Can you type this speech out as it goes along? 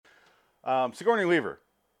Sigourney Weaver.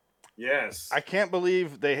 Yes. I can't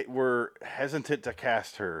believe they were hesitant to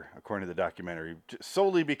cast her, according to the documentary,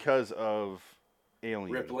 solely because of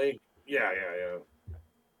Alien. Ripley. Yeah, yeah, yeah.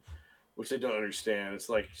 Which they don't understand. It's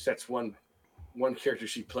like that's one character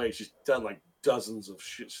she plays. She's done like dozens of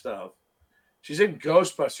shit stuff. She's in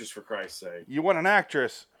Ghostbusters for Christ's sake. You want an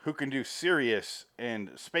actress who can do serious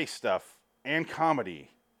and space stuff and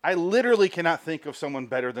comedy. I literally cannot think of someone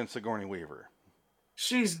better than Sigourney Weaver.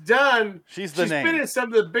 She's done. She's the She's been name. in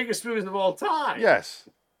some of the biggest movies of all time. Yes.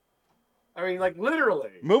 I mean, like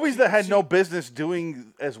literally. Movies She, that had no she business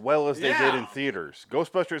doing as well as they did yeah. in theaters.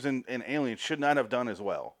 Ghostbusters and Alien should not have done as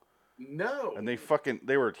well. No. And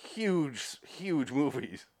they were huge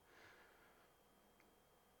movies.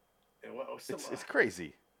 And what, It's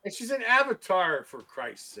crazy. and she's an Avatar for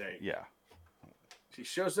Christ's sake. Yeah. She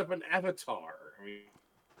shows up in Avatar. I mean,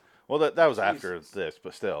 Well, that was Jesus. after this,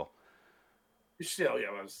 but still. Still, yeah,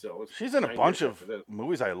 but still. She's in a bunch of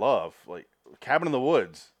movies I love, like Cabin in the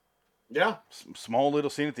Woods. Yeah. Small little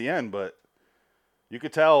scene at the end, but you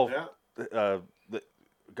could tell Yeah.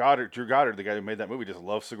 Drew Goddard, the guy who made that movie, just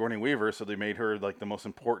loves Sigourney Weaver, so they made her like the most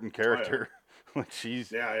important character. Like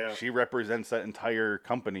she represents that entire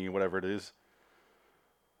company, whatever it is.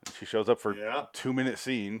 And she shows up for a 2-minute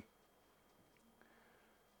scene.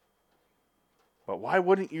 But why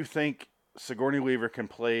wouldn't you think Sigourney Weaver can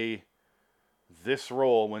play this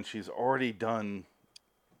role when she's already done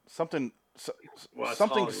something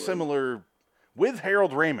similar with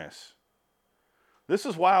Harold Ramis? This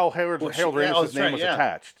is while Harold Ramis' name was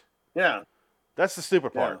attached. Yeah. That's the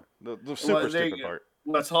stupid part. Yeah. The super stupid part.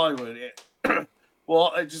 Well, that's Hollywood.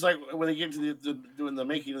 Well, it's just like when they get to doing the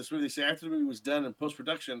making of this movie, they say after the movie was done in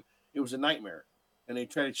post-production, it was a nightmare. And they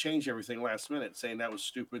try to change everything last minute, saying that was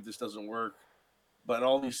stupid, this doesn't work. But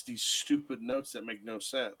all these stupid notes that make no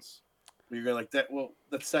sense. You're going like that. Well,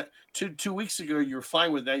 that's that. 2 weeks ago you were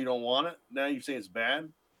fine with it, now you don't want it. Now you say it's bad.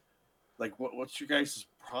 Like what's your guys'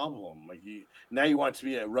 problem? Like now you want it to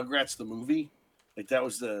be a Rugrats the movie? Like that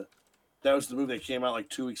was the movie that came out like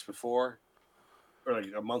 2 weeks before, or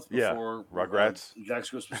like a month before. Yeah, Rugrats.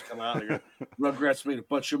 Exactly was supposed to come out. Rugrats made a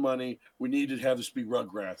bunch of money. We needed to have this be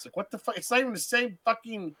Rugrats. Like what the fuck? It's not even the same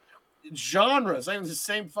fucking genre. It's not even the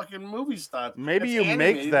same fucking movie style. Maybe you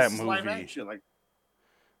make that movie. Live action. Like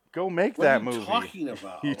go make that movie. What are you talking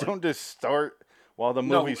about? You don't just start while the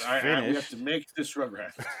movie's finished. We have to make this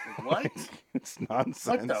Rugrats. Like, what? It's nonsense.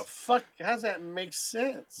 What the fuck? How does that make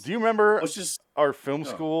sense? Do you remember our film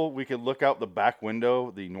school? We could look out the back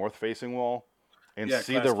window, the north-facing wall, and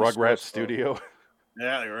see the Rugrats studio.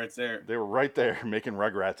 Yeah, they were right there. They were right there making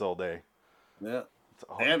Rugrats all day. Yeah.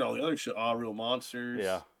 And all the other shit, All Real Monsters.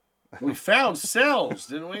 Yeah. We found cells,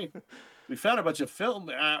 didn't we? We found a bunch of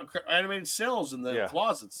film animated cells in the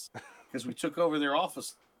closets because we took over their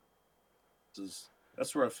offices.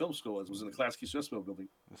 That's where our film school was. It was in the Class Key Westfield building.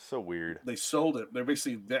 It's so weird. They sold it. They're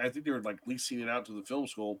basically, I think they were like leasing it out to the film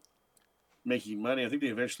school, making money. I think they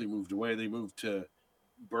eventually moved away. They moved to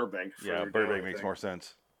Burbank. Yeah, Burbank makes more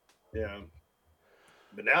sense. Yeah.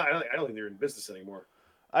 But now I don't think they're in business anymore.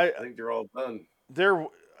 I think they're all done.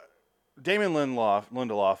 Damon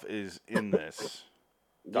Lindelof is in this.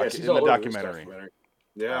 Yes, in the documentary.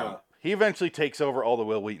 Yeah. He eventually takes over all the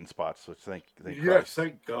Will Wheaton spots, which thank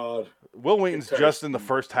God. Will Wheaton's just in the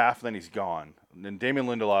first half, then he's gone. And Damon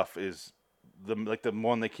Lindelof is the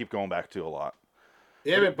one they keep going back to a lot.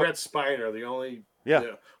 Him and Brett Spiner are the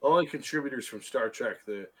only contributors from Star Trek: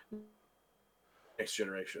 The Next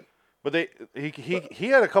Generation. But he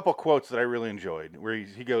had a couple quotes that I really enjoyed, where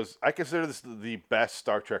he goes, "I consider this the best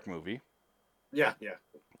Star Trek movie." Yeah, yeah.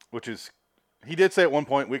 Which is, he did say at one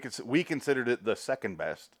point we considered it the second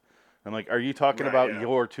best. I'm like, are you talking about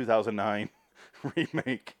your 2009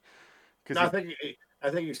 remake? No, I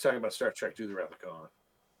think he's talking about Star Trek II: The Wrath of Khan.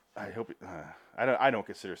 I hope I don't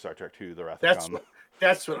consider Star Trek II: The Wrath of Khan.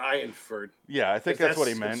 That's what I inferred. Yeah, I think that's what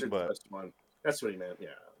he meant. But that's what he meant.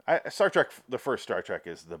 Yeah. Star Trek, the first Star Trek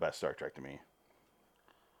is the best Star Trek to me.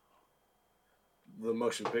 The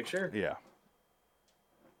motion picture? Yeah.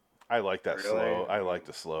 I like that slow. I like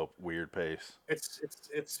the slow, weird pace.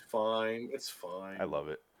 It's fine. It's fine. I love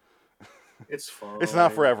it. It's fine. It's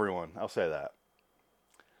not for everyone. I'll say that.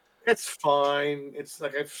 It's fine. It's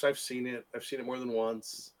like I've seen it. I've seen it more than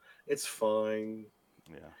once. It's fine.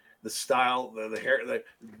 Yeah. The style, the hair,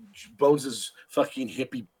 Bones' fucking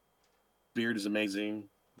hippie beard is amazing.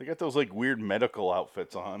 They got those like weird medical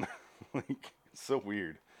outfits on. Like, it's so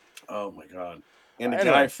weird. Oh my god! And the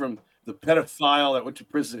guy from the pedophile that went to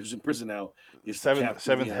prison, who's in prison now, is Seventh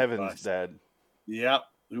Heaven's dad. Yep.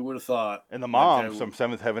 Who would have thought? And the mom from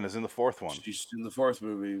Seventh Heaven is in the fourth one. She's in the fourth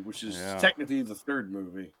movie, which is technically the third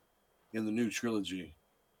movie. in the new trilogy,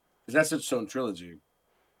 because that's its own trilogy.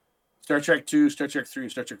 Star Trek 2, Star Trek 3,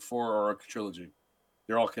 Star Trek 4 are a trilogy.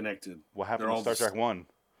 They're all connected. What happened They're to all Star Trek 1?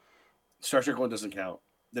 Star Trek 1 doesn't count.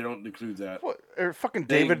 They don't include that. What? Are fucking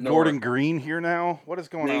David Gordon Green here now? What is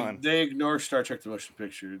going on? They ignore Star Trek the motion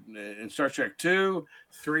picture. And Star Trek 2,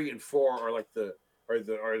 3, and 4 are like the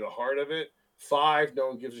heart of it. 5, no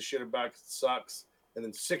one gives a shit about because it sucks. And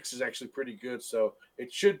then 6 is actually pretty good. So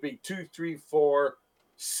it should be 2, 3, 4,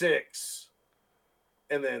 6.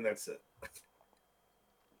 And then that's it.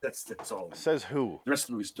 That's all. Says who? The rest of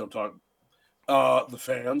the movies don't talk. The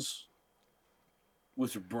fans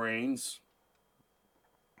with their brains.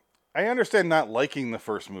 I understand not liking the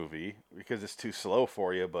first movie because it's too slow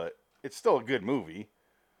for you, but it's still a good movie.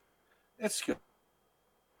 It's good.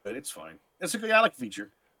 But it's fine. It's a good. I like the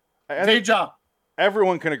feature. Good job.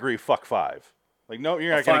 Everyone can agree. Fuck 5. Like, no,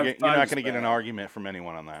 you're not gonna get an argument from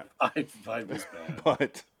anyone on that. 5 is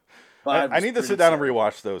bad. But I need to sit down and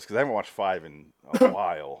rewatch those because I haven't watched 5 in a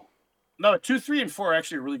while. No, 2, 3, and 4 are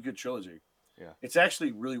actually a really good trilogy. Yeah, it's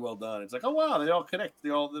actually really well done. It's like, oh wow, they all connect.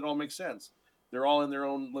 It all makes sense. They're all in their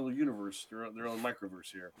own little universe, their own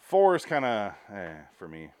microverse here. 4 is kind of for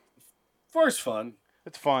me. 4 is fun.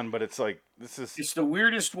 It's fun, but it's like It's the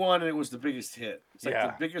weirdest one, and it was the biggest hit. It's like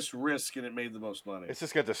the biggest risk, and it made the most money. It's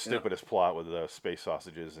just got the stupidest plot with the space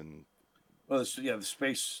sausages and. Well, the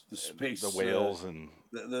space, the whales and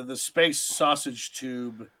the space sausage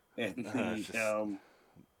tube and the.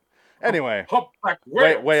 Anyway,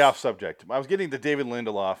 way off subject. I was getting to David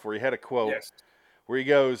Lindelof where he had a quote where he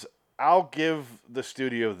goes, "I'll give the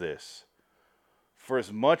studio this. For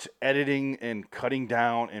as much editing and cutting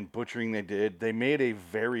down and butchering they did, they made a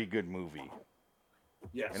very good movie."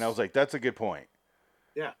 Yes. And I was like, that's a good point.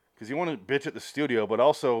 Yeah. Because you want to bitch at the studio, but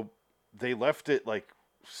also they left it like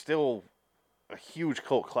still a huge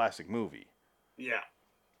cult classic movie. Yeah.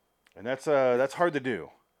 And that's hard to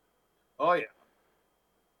do. Oh yeah.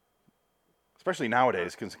 Especially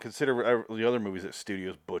nowadays, consider the other movies that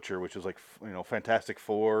studios butcher, which is like Fantastic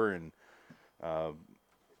Four and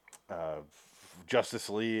Justice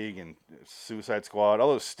League and Suicide Squad. All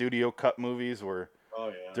those studio cut movies where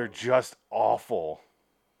they're just awful.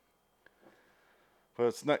 But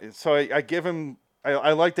it's not. So I give him.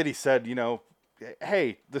 I like that he said,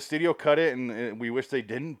 hey, the studio cut it, and we wish they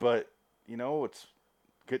didn't, but it's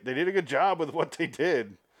good. They did a good job with what they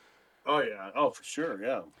did. Oh yeah. Oh, for sure.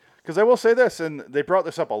 Yeah. Because I will say this, and they brought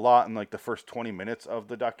this up a lot in like the first 20 minutes of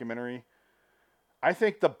the documentary. I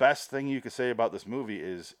think the best thing you could say about this movie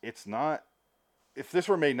is it's not. If this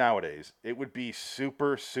were made nowadays, it would be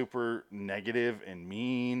super, super negative and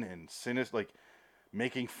mean and sinister, like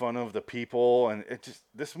making fun of the people. And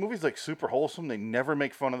this movie's like super wholesome. They never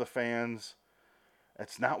make fun of the fans.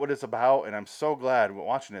 That's not what it's about. And I'm so glad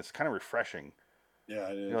watching it. It's kind of refreshing. Yeah,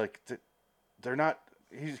 it is. You're like, they're not.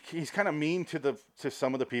 He's kind of mean to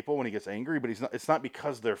some of the people when he gets angry, but it's not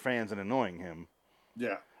because they're fans and annoying him.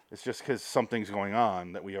 Yeah. It's just because something's going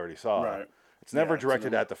on that we already saw. Right. It's never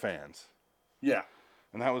directed at the fans. Yeah.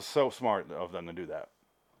 And that was so smart of them to do that.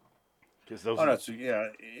 Because those.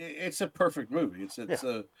 It's a perfect movie.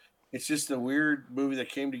 It's just a weird movie that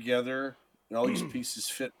came together, and all these pieces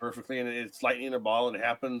fit perfectly. And it's lightning in a ball, and it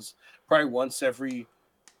happens probably once every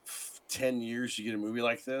 10 years. You get a movie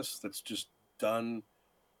like this that's just done.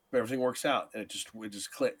 Everything works out, and it just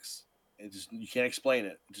clicks. You can't explain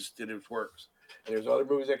it. It works. And there's other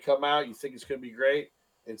movies that come out. You think it's going to be great,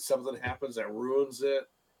 and something happens that ruins it.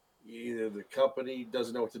 Either the company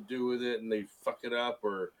doesn't know what to do with it and they fuck it up,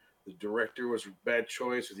 or the director was a bad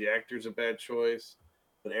choice, or the actor's a bad choice.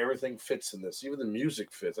 But everything fits in this. Even the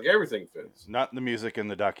music fits. Like everything fits. Not the music in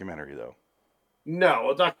the documentary, though.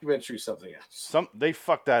 No, a documentary is something else. They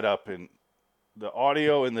fucked that up, and the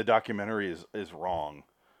audio in the documentary is wrong.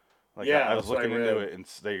 Like I was looking into it, and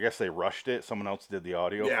I guess they rushed it. Someone else did the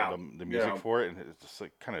audio for the music for it, and it's just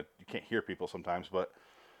like kind of you can't hear people sometimes. But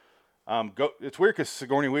it's weird because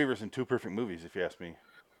Sigourney Weaver's in 2 perfect movies, if you ask me.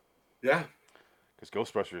 Yeah, because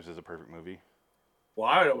Ghostbusters is a perfect movie. Well,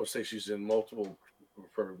 I would almost say she's in multiple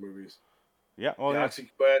perfect movies. Yeah, well, Galaxy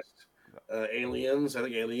Quest, Aliens. I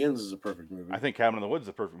think Aliens is a perfect movie. I think Cabin in the Woods is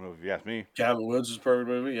a perfect movie, if you ask me. Cabin in the Woods is a perfect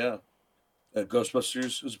movie. Yeah,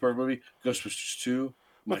 Ghostbusters is a perfect movie. Ghostbusters 2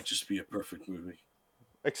 might just be a perfect movie.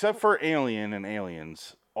 Except for Alien and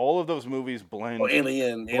Aliens, all of those movies blend.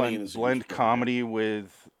 Blend comedy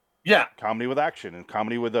with comedy with action and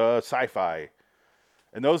comedy with sci-fi,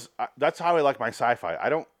 and that's how I like my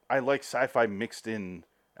sci-fi. I like sci-fi mixed in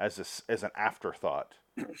as an afterthought.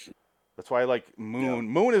 That's why I like Moon. Yeah.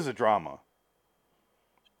 Moon is a drama.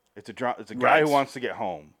 It's a guy who wants to get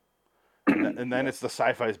home. And then it's the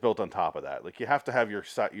sci-fi is built on top of that. Like you have to have your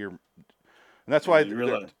And that's why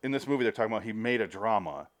in this movie they're talking about he made a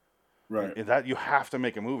drama. Right. And that you have to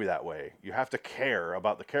make a movie that way. You have to care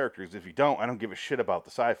about the characters. If you don't, I don't give a shit about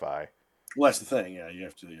the sci-fi. Well, that's the thing. Yeah, you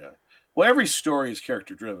have to. Yeah. Well, every story is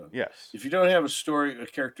character driven. Yes. If you don't have a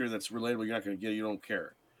character that's relatable, you're not going to get it. You don't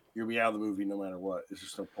care. You'll be out of the movie no matter what. There's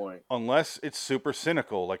just no point. Unless it's super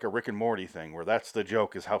cynical, like a Rick and Morty thing, where that's the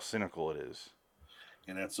joke is how cynical it is.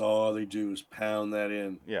 And that's all they do is pound that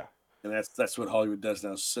in. Yeah. And that's what Hollywood does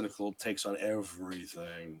now. Cynical takes on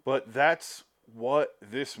everything. But that's what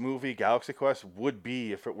this movie, Galaxy Quest, would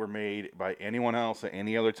be if it were made by anyone else at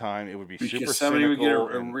any other time. It would be because super somebody cynical.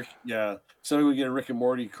 Would get somebody would get a Rick and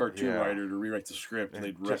Morty cartoon writer to rewrite the script, and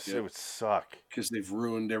they'd wreck it. It would suck because they've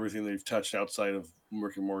ruined everything they've touched outside of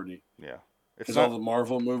Rick and Morty. Yeah, because all the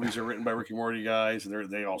Marvel movies are written by Rick and Morty guys,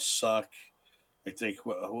 and they all suck. I think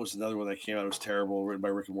what was another one that came out? It was terrible, written by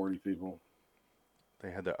Rick and Morty people. They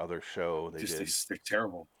had that other show. They're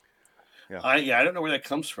terrible. Yeah, I don't know where that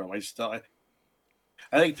comes from.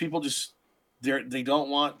 I think people just they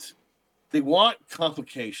want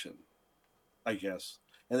complication, I guess,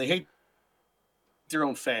 and they hate their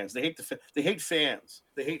own fans. They hate fans.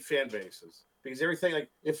 They hate fan bases because everything, like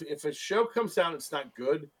if a show comes out and it's not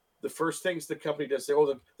good, the first things the company does say,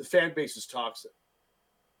 "Oh, the fan base is toxic."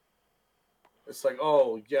 It's like,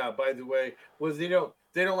 oh yeah, by the way, well they don't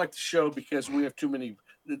like the show because we have too many.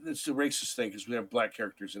 It's a racist thing because we have black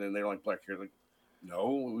characters and then they don't like black characters. Like,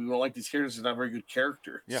 no, we don't like these characters. They're not very good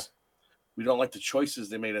characters. Yeah, we don't like the choices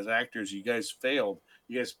they made as actors. You guys failed.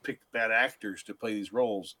 You guys picked bad actors to play these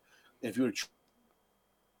roles. If you would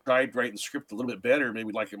tried writing the script a little bit better, maybe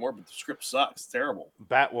we'd like it more. But the script sucks. It's terrible.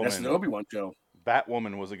 Batwoman. That's an Obi-Wan show.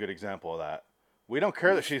 Batwoman was a good example of that. We don't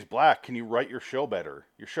care that she's black. Can you write your show better?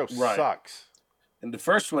 Your show sucks. And the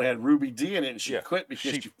first one had Ruby Dee in it, and she quit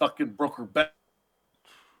because she fucking broke her back.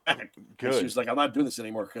 Good. And she was like, I'm not doing this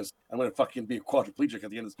anymore because I'm going to fucking be a quadriplegic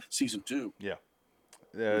at the end of season 2. Yeah.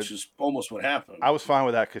 Which is almost what happened. I was fine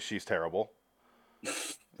with that because she's terrible.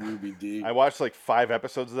 Ruby Dee. I watched like 5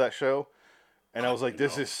 episodes of that show, and I was like,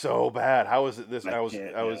 this is so bad. How is it this? I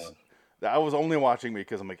was only watching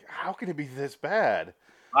because I'm like, how can it be this bad?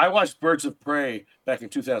 I watched Birds of Prey back in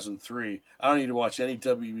 2003. I don't need to watch any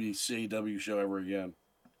WCW show ever again.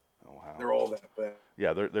 Oh wow, they're all that bad.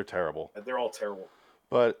 Yeah, they're terrible. They're all terrible.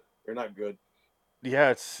 But they're not good.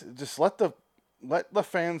 Yeah, it's just let the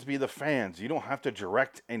fans be the fans. You don't have to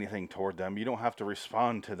direct anything toward them. You don't have to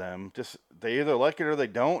respond to them. Just they either like it or they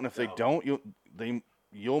don't. And if they don't,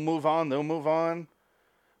 you'll move on. They'll move on.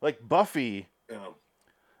 Like Buffy. Yeah.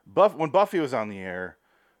 When Buffy was on the air,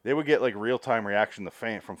 they would get like real time reaction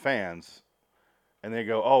from fans, and they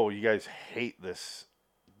go, "Oh, you guys hate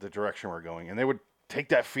the direction we're going," and they would take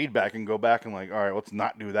that feedback and go back and like, "All right, let's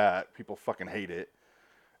not do that. People fucking hate it,"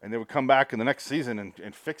 and they would come back in the next season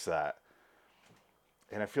and fix that.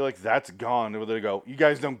 And I feel like that's gone. They go, "You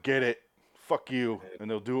guys don't get it. Fuck you," and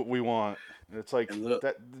they'll do what we want. And it's like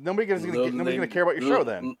that. Nobody's gonna care about your show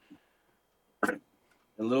then. And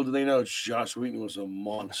little do they know, Joss Whedon was a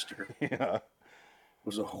monster. Yeah.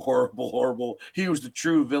 Was a horrible. He was the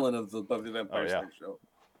true villain of the Buffy the Vampire Slayer show.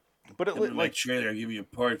 But it like trailer, I'll give you a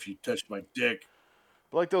part if you touch my dick.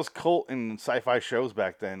 But like those cult and sci-fi shows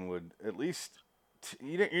back then would at least.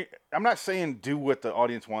 I'm not saying do what the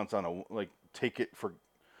audience wants take it for,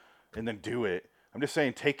 and then do it. I'm just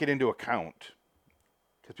saying take it into account.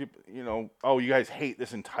 Because people, you guys hate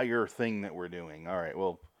this entire thing that we're doing. All right,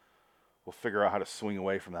 well, we'll figure out how to swing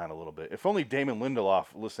away from that a little bit. If only Damon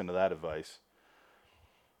Lindelof listened to that advice.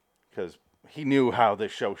 Because he knew how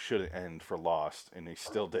this show should end for Lost, and he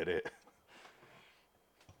still did it.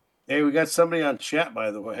 Hey, we got somebody on chat, by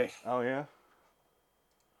the way. Oh, yeah?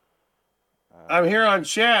 I'm here on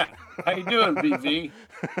chat. How you doing, BV?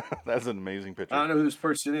 That's an amazing picture. I don't know who this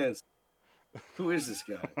person is. Who is this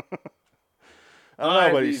guy? I don't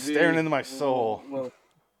know, but he's staring into my soul. Well,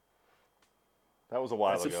 that was a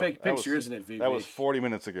while ago. That's a fake picture, isn't it, VV? That was 40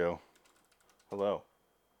 minutes ago. Hello.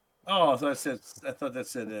 Oh, I thought that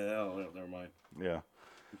said. Oh, never mind. Yeah.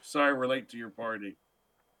 Sorry, we're late to your party.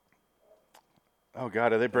 Oh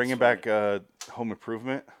God, are they bringing back Home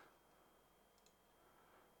Improvement?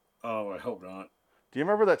 Oh, I hope not. Do you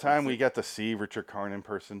remember that time we got to see Richard Karn in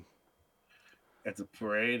person? At the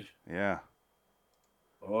parade? Yeah.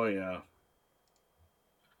 Oh yeah.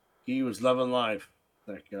 He was loving life.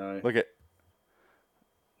 That guy. Look at.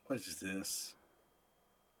 What is this?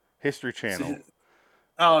 History Channel.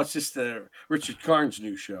 Oh, it's just Richard Karn's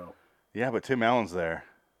new show. Yeah, but Tim Allen's there.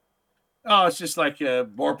 Oh, it's just like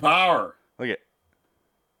more power. Look at.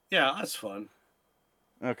 Yeah, that's fun.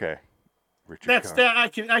 Okay. Richard Karn. I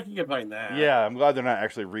can get behind that. Yeah, I'm glad they're not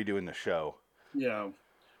actually redoing the show. Yeah.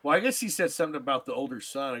 Well, I guess he said something about the older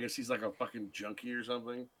son. I guess he's like a fucking junkie or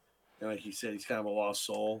something, and like he said, he's kind of a lost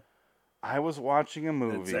soul. I was watching a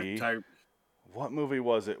And it's that movie. type. What movie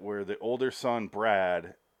was it where the older son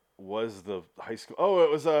Brad was the high school? Oh, it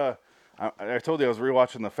was I told you I was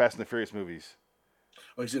rewatching the Fast and the Furious movies.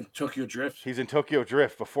 Oh, he's in Tokyo Drift. He's in Tokyo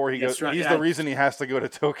Drift before he goes. That's right. He's Yeah, the reason he has to go to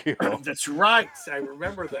Tokyo. that's right. I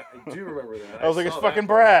remember that. I do remember that. I I was like, it's saw that fucking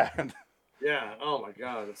one. Brad. Yeah. Oh my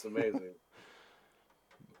god, that's amazing.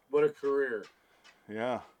 What a career.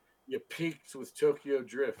 Yeah. You peaked with Tokyo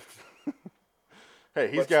Drift.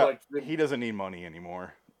 Hey, Much like he doesn't need money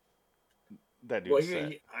anymore. That well, dude's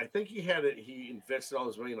set. I think he had it. He invested all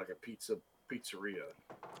his money in like a pizzeria.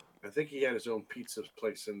 I think he had his own pizza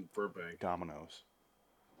place in Burbank. Domino's.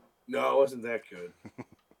 No, it wasn't that good. I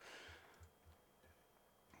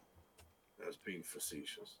was being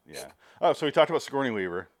facetious. Yeah. Oh, so we talked about Sigourney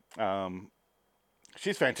Weaver.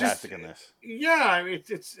 She's fantastic in this. Yeah, I mean,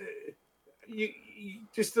 it's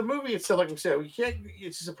just the movie itself. Like we said, we can't.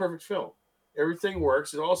 It's just a perfect film. Everything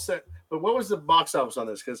works. It all set. But what was the box office on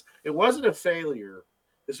this? Because it wasn't a failure.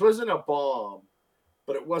 This wasn't a bomb,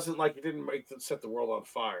 but it wasn't like it didn't set the world on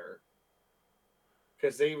fire.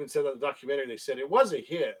 Because they even said on the documentary, they said it was a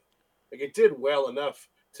hit. Like it did well enough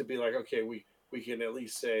to be like, okay, we can at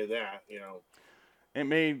least say that, you know. It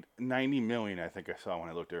made 90 million. I think I saw when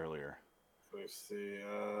I looked earlier. Let's see.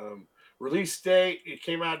 Release date. It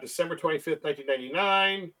came out December 25th,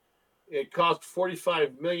 1999. It cost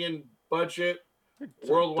 45 million budget.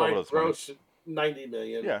 Worldwide gross 90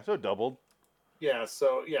 million. Yeah, so it doubled. Yeah,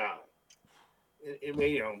 so yeah. It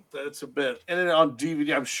made, you know, that's a bit. And then on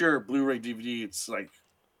DVD, I'm sure Blu-ray DVD, it's like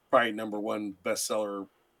probably number one bestseller,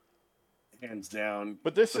 hands down.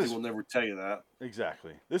 But this will never tell you that.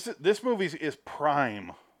 Exactly. This movie is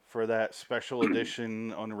prime for that special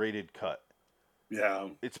edition unrated cut. Yeah,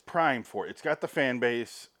 it's prime for it. It's got the fan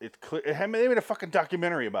base. It's clear. They made a fucking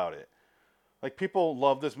documentary about it. Like people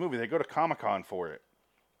love this movie. They go to Comic-Con for it.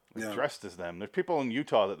 Like, dressed as them. There's people in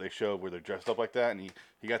Utah that they showed where they're dressed up like that, and he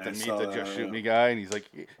got to meet the Just Shoot Me guy, and he's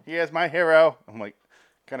like, he has my hero. I'm like,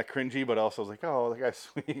 kind of cringy, but also I was like, oh, that guy's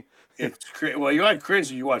sweet. Well, you like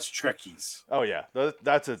cringe, you watch Trekkies. Oh yeah,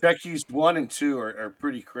 that's a Trekkies 1 and 2 are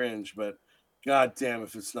pretty cringe, but god damn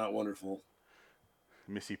if it's not wonderful.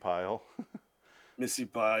 Missy Pyle. Missy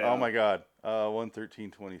Pyle. Oh my god.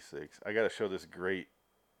 113.26. I gotta show this great.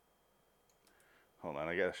 Hold on,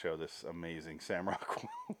 I gotta show this amazing Sam Rockwell.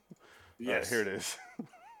 Yes. Here it is.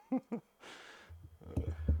 Is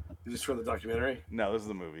this from the documentary? No, this is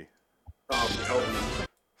the movie. Oh.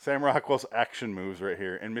 Sam Rockwell's action moves right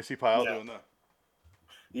here, and Missy Pyle doing the.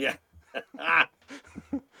 Yeah.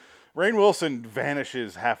 Rainn Wilson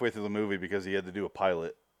vanishes halfway through the movie because he had to do a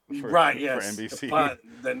pilot. For NBC.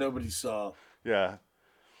 That nobody saw. Yeah.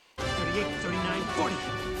 38, 39, 40.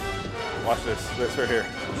 Watch this right here.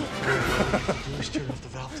 Just turn off the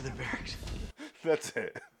valve to the barracks. That's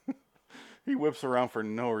it. He whips around for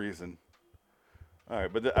no reason. All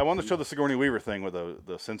right, but I want to show the Sigourney Weaver thing with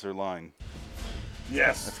the sensor line.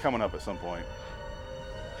 Yes. It's coming up at some point.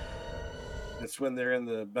 That's when they're in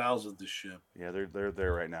the bowels of the ship. Yeah, they're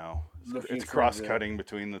there right now. It's cross-cutting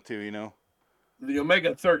between the two, you know? The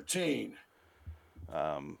Omega-13.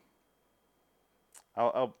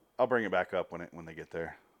 I'll bring it back up when they get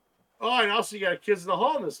there. Oh, and also you got Kids in the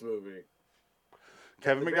Hall in this movie.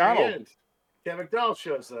 Kevin McDonald. Kevin McDonald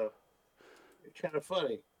shows up. It's kind of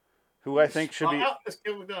funny. Who I think should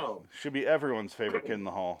be everyone's favorite kid in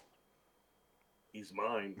the hall. He's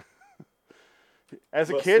mine. As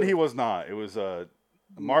a kid, he was not. It was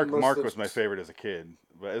Mark. Mark was my favorite as a kid,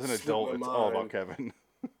 but as an adult, it's all about Kevin.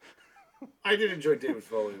 I did enjoy David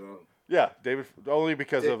Foley though. Yeah, David, only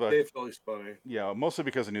because of David Foley's funny. Yeah, mostly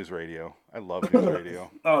because of News Radio. I love News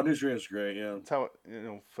Radio. Oh, News Radio's great. Yeah, that's how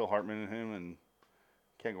Phil Hartman and him, and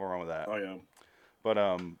can't go wrong with that. Oh yeah. But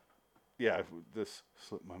yeah, this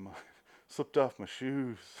slipped off my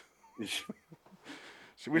shoes.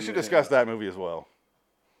 We should discuss that movie as well.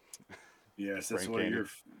 Yes, that's one of your.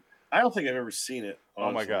 I don't think I've ever seen it. Honestly.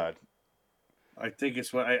 Oh my god! I think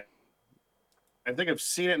it's what I think I've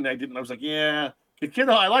seen it, and I didn't. I was like, yeah,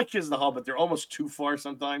 I like Kids in the Hall, but they're almost too far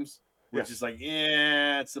sometimes. Which is like,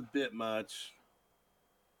 yeah, it's a bit much.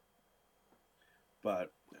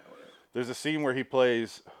 But yeah, whatever. There's a scene where he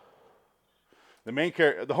plays the main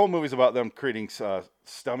character. The whole movie's about them creating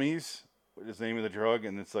stummies, which is the name of the drug,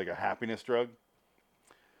 and it's like a happiness drug.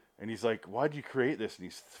 And he's like, why'd you create this? And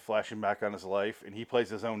he's flashing back on his life. And he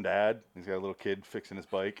plays his own dad. He's got a little kid fixing his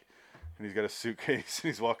bike. And he's got a suitcase.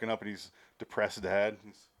 And he's walking up and he's depressed dad.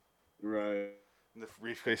 Right. And the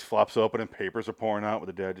briefcase flops open and papers are pouring out.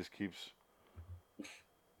 But the dad just keeps.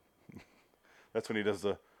 That's when he does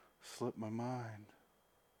the Slipped my mind.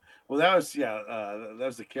 Well, that was that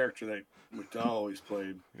was the character that McDowell always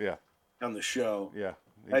played. Yeah. On the show. Yeah.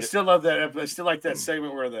 I still love that. I still like that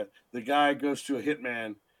segment where the guy goes to a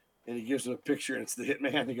hitman and he gives him a picture and it's the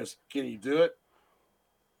hitman. He goes, "Can you do it?"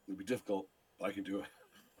 It'd be difficult. I can do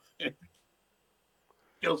it.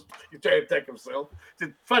 He's trying to attack himself.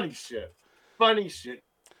 It's funny shit. Funny shit.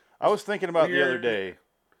 I was thinking about the other day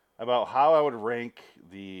about how I would rank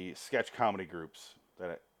the sketch comedy groups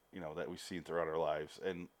that that we've seen throughout our lives,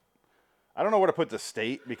 and I don't know where to put the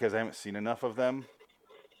State because I haven't seen enough of them.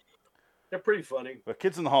 They're pretty funny. But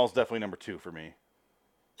Kids in the Hall is definitely number 2 for me.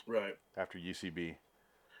 Right. After UCB.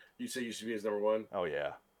 You say UCB is number 1? Oh,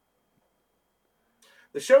 yeah.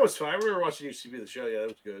 The show was fine. I remember watching UCB, the show. Yeah, that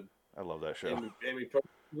was good. I love that show. Amy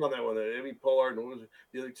on that one. Amy Pollard and what was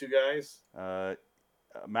the other 2 guys?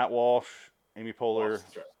 Matt Walsh, Amy Poehler,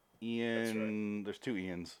 right. Ian. Right. There's 2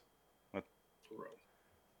 Ians. Right.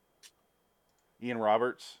 Ian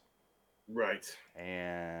Roberts. Right.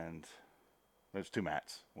 And there's 2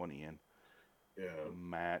 Matts. 1 Ian. Yeah.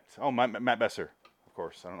 Matt. Oh, Matt Besser. Of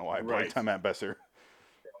course. I don't know why I blanked on Matt Besser.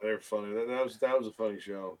 Yeah, they're funny. That was a funny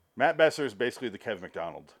show. Matt Besser is basically the Kev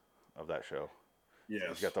McDonald of that show. Yes.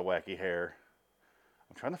 He's got the wacky hair.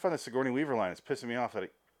 I'm trying to find the Sigourney Weaver line. It's pissing me off that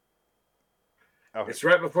it's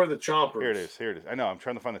right before the Chompers. Here it is. I know. I'm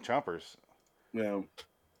trying to find the Chompers. Yeah.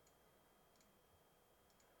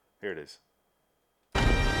 Here it is.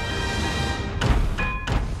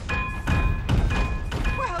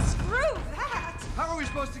 Well, screw that. How are we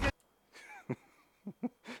supposed to get...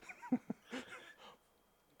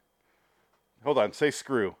 Hold on. Say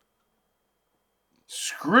screw.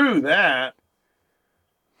 Screw that.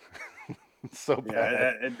 It's so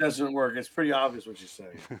bad. Yeah, it doesn't work. It's pretty obvious what you're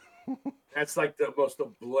saying. That's like the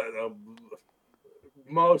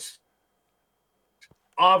most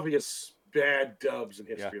obvious bad dubs in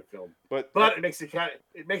history of film. But it makes it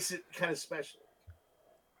kind of special.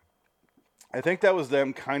 I think that was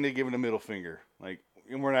them kind of giving a middle finger. Like,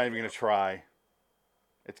 we're not even going to try.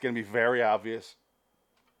 It's going to be very obvious.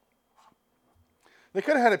 They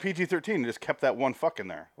could have had a PG-13 and just kept that one fuck in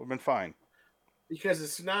there. It would have been fine. Because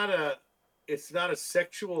it's not a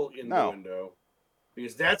sexual innuendo.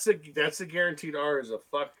 Because that's a guaranteed R is a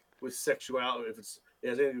fuck with sexuality. If it has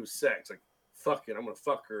anything to do with sex, like fucking, I'm gonna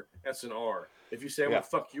fuck her. That's an R. If you say I'm gonna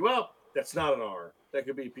fuck you up, that's not an R. That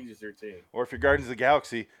could be PG-13. Or if you're Guardians of the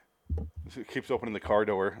Galaxy, it keeps opening the car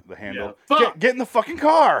door, the handle. Yeah. Get in the fucking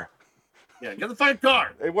car. Yeah, get the fucking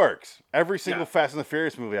car. It works. Every single Fast and the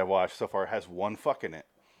Furious movie I've watched so far has one fuck in it.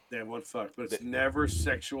 They have one fuck, but it's never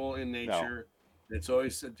sexual in nature. No.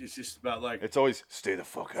 It's just about like. It's always stay the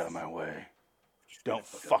fuck out of my way. Don't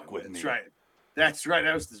fuck with me. That's right. That's right.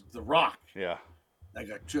 That was the Rock. Yeah. I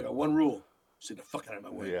got one rule: stay the fuck out of my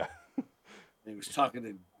way. Yeah. He was talking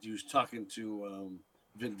to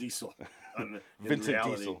Vin Diesel. Vincent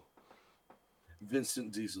Diesel.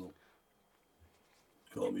 Vincent Diesel.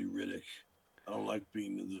 Call me Riddick. I don't like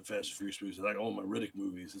being in the Fast and Furious movies. I like all my Riddick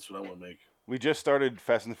movies. That's what I want to make. We just started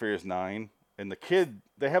Fast and the Furious 9, and the kid,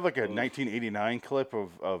 they have like a 1989 clip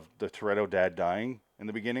of the Toretto dad dying in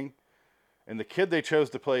the beginning. And the kid they chose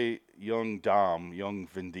to play young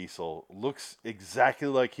Vin Diesel, looks exactly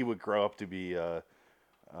like he would grow up to be.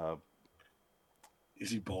 Is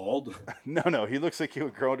he bald? No. He looks like he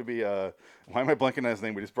would grow up to be. Why am I blanking on his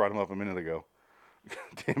name? We just brought him up a minute ago.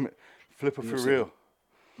 Damn it. Flipper for real.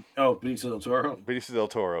 Oh, Benicio del Toro? Benicio del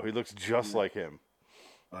Toro. He looks just like him.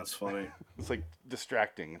 That's funny. It's like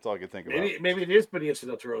distracting. That's all I could think about. Maybe it is Benicio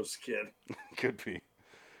del Toro's kid. Could be.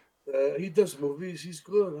 He does movies. He's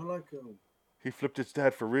good. I like him. He flipped his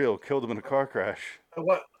dad for real. Killed him in a car crash. I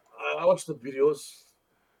watched the videos.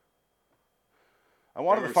 I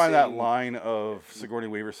wanted to find that line of Sigourney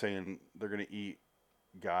Weaver saying they're going to eat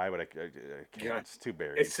Guy, but I can't. Yeah. It's too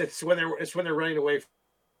buried. It's when they're running away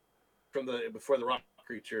from before the rock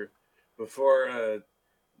creature, before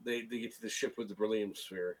they get to the ship with the beryllium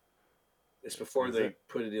sphere. It's before they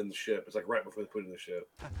put it in the ship. It's like right before they put it in the ship.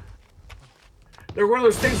 They're one of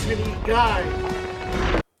those things you're gonna eat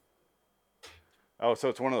Guy. Oh, so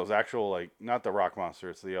it's one of those actual, like, not the rock monster,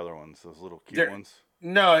 it's the other ones, those little cute ones.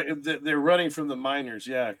 No, they're running from the miners.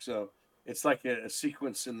 Yeah, so it's like a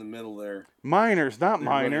sequence in the middle there. Miners, not they're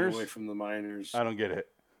miners. Away from the miners. I don't get it.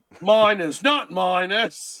 Miners, not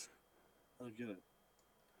minus. I don't get it.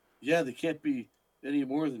 Yeah, they can't be any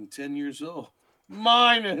more than 10 years old.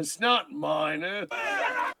 Minus, not minus.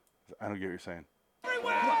 I don't get what you're saying.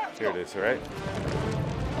 Here it is, all right?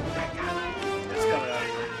 It's coming out.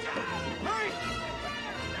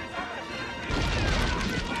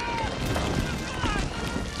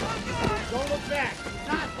 Don't look back.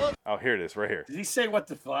 Oh, here it is, right here. Did he say what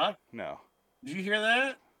the fuck? No. Did you hear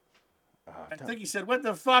that? I think he said, "What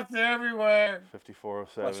the fuck? They're everywhere."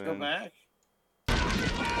 5407. Let's go back.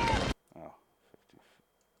 Oh,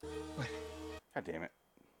 50. God damn it!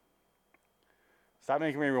 Stop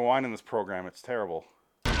making me rewind in this program. It's terrible.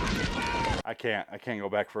 I can't go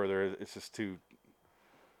back further. It's just too.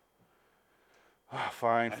 Oh,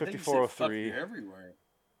 fine. 5403. They're everywhere.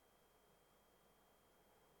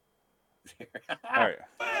 All right.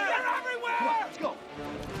 They're everywhere! Come on, let's go.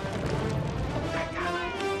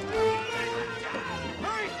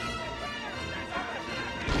 Hurry!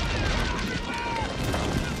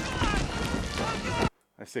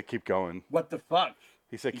 I said keep going. What the fuck?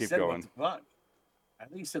 He said keep said, going. What the fuck? I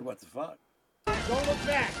think he said, "What the fuck?" Don't look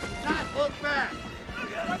back. Not look back.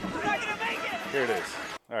 We're not gonna make it! Here it is.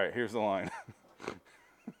 All right, here's the line.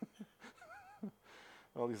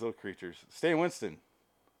 All these little creatures. Stay Winston.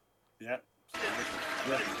 Yeah.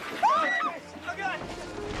 Oh, God!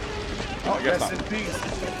 Oh, I guess Rest not. in peace.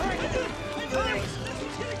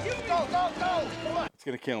 Go. It's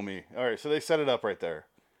gonna kill me. All right, so they set it up right there.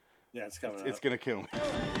 Yeah, it's coming. It's gonna kill me.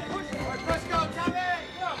 Let's go, Tommy.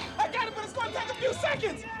 I got it, but it's gonna take a few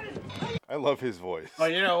seconds! I love his voice. Oh,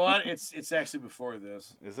 you know what? It's actually before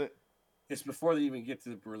this. Is it? It's before they even get to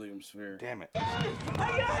the beryllium sphere. Damn it. I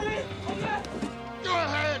got it! Go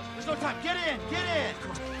ahead. There's no time. Get in.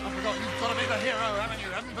 I forgot you've got to be the hero, haven't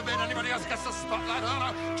you? Heaven forbid anybody else gets the spotlight.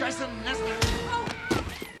 Oh, no. Jason Nesbitt.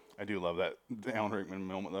 I do love that Alan Rickman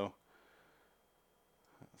moment, though.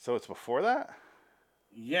 So it's before that?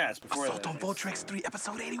 Yeah, it's before Assault that. on Voltrex 3,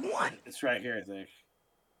 episode 81. It's right here, I think.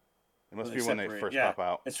 It must When be when they separate. first Yeah. pop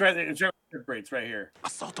out. It's right there. It's right here.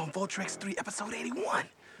 Assault on Voltrex 3, episode 81.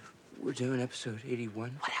 We're doing episode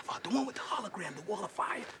 81. Whatever. The one with the hologram, the wall of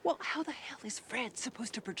fire. Well, how the hell is Fred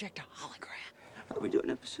supposed to project a hologram? Are we doing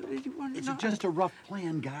episode 81 or It's not? just a rough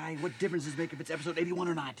plan, guy. What difference does it make if it's episode 81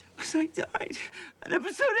 or not? I died on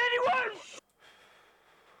episode 81!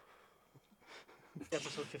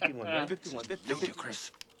 Episode 51. 51. Thank you,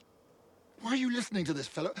 Chris. Why are you listening to this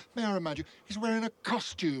fellow? May I remind you, he's wearing a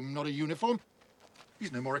costume, not a uniform.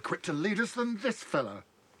 He's no more equipped to lead us than this fellow.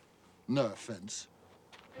 No offense.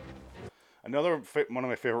 Another one of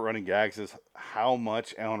my favorite running gags is how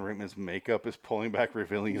much Alan Rickman's makeup is pulling back,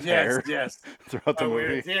 revealing his hair. Yes. Throughout the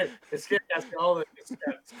movie. It's all the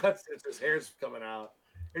cuts. His hair's coming out.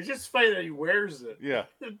 It's just funny that he wears it. Yeah.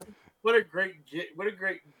 What a great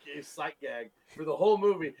sight gag for the whole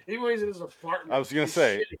movie. Even when he's in his apartment. I was gonna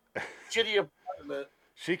say, shitty apartment.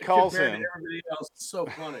 She calls compared him. to everybody else. It's so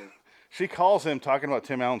funny. She calls him talking about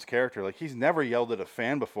Tim Allen's character. Like, he's never yelled at a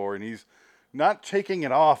fan before, and he's not taking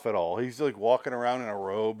it off at all. He's like walking around in a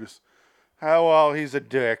robe. Just, oh, well, he's a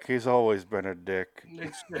dick. He's always been a dick.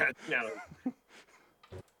 It's not,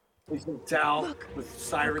 he's in towel with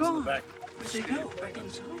sirens in the back. Where'd they go?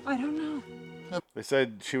 I don't know. They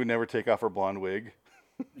said she would never take off her blonde wig.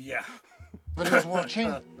 Yeah. But he was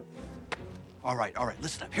watching. All right,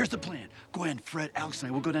 listen up. Here's the plan. Go ahead, Fred, Alex,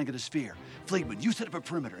 and I will go down to the sphere. Fleetwood, you set up a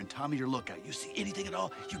perimeter, and Tommy, your lookout. You see anything at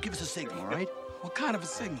all, you give us a signal, all right? What kind of a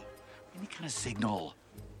signal? Any kind of signal.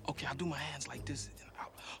 Okay, I'll do my hands like this.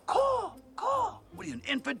 Call! What are you, an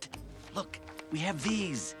infant? Look, we have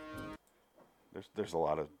these. There's a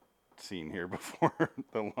lot of scene here before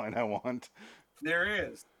the line I want. There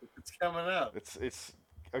is. It's coming up. It's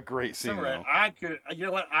a great scene. All right. Though. I could. You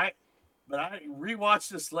know what? I rewatched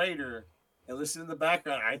this later and listen in the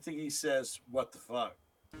background. I think he says, "What the fuck?"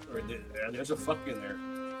 Or there's a fuck in there.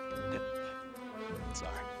 Sorry.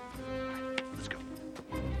 All right, let's go.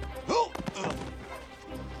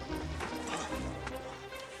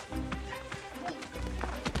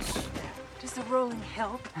 Does the rolling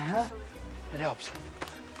help? It helps.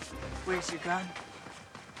 Where's your gun?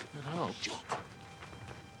 It helps.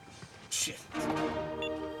 Shit.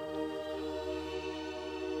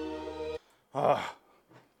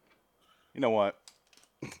 You know what?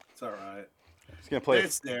 It's all right. It's gonna play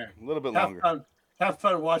It's there. a little bit Have longer. fun. Have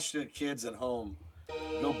fun watching it, kids at home.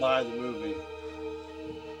 Go buy the movie.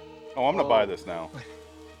 Oh, I'm gonna buy this now.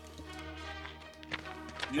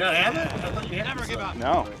 You don't have it? I thought you had Never this give one.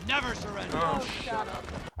 up. No, Never surrender. Oh, shut up.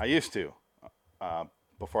 I used to.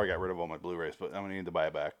 Before I got rid of all my Blu-rays, but I'm gonna need to buy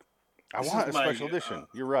it back. I This want a is my, special edition.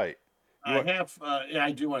 You're right. I have. Yeah,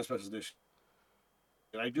 I do want a special edition.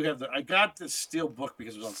 And I do have I got the steel book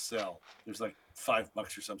because it was on sale. It was like $5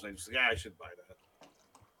 or something. I was like, yeah, I should buy that.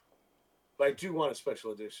 But I do want a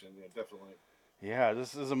special edition. Yeah, definitely. Yeah,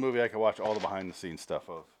 this is a movie I could watch all the behind-the-scenes stuff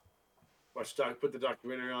of. Put the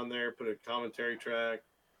documentary on there. Put a commentary track.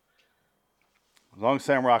 As long as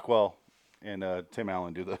Sam Rockwell and Tim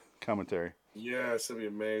Allen do the commentary. Yes, that'd be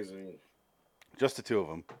amazing. Just the two of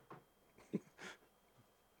them.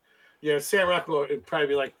 Yeah, Sam Rockwell would probably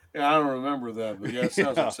be like, "Yeah, I don't remember that, but yeah, it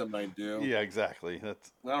sounds like something I do." Yeah, exactly.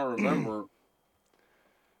 That's. I don't remember.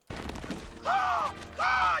 Oh!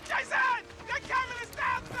 Oh, Jason! That Kevin is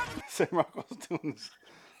down! Sam Rockwell's doing this.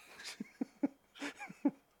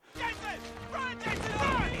 Jason! Run, Jason!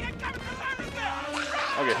 Run! That Kevin is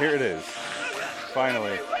there! Okay, here it is.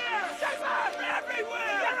 Finally. Jason! They're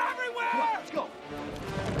everywhere! They're everywhere! Let's go.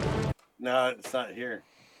 No, it's not here.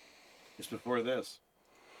 It's before this.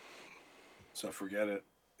 So forget it.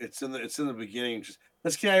 It's in the beginning. Just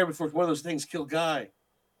let's get out of here before one of those things kill Guy.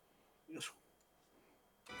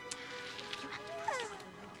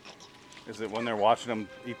 Is it when they're watching him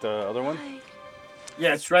eat the other one?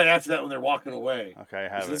 Yeah, it's right after that when they're walking away. Okay, I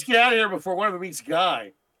have Let's it. get out of here before one of them eats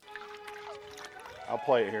Guy. I'll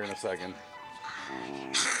play it here in a second.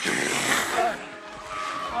 I'm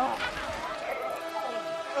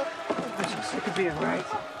so sick of being right.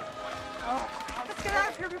 Let's get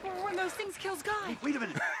out of here before one of those things kills Guy. Wait a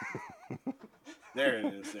minute. There it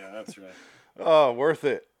is. Yeah, that's right. Oh, worth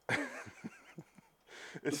it.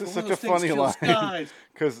 It's just Before such a those things funny kills line Guy.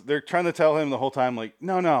 because they're trying to tell him the whole time, like,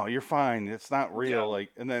 no, you're fine. It's not real. Yeah.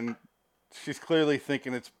 Like, and then she's clearly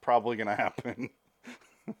thinking it's probably gonna happen.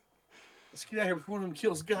 Let's get out of here before one of them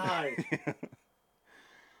kills Guy.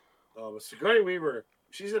 Oh, but Sigourney Weaver,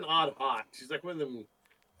 she's an odd hot. She's like one of them.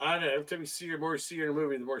 I don't know. Every time you see her, the more you see her in a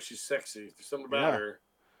movie, the more she's sexy. There's something about her.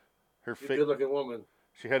 Her She's a fake. good-looking woman.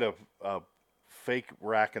 She had a fake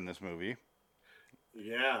rack in this movie.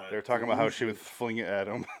 Yeah. They were talking about how she would fling it at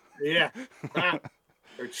him. Yeah.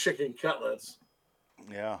 Or chicken cutlets.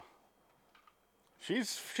 Yeah.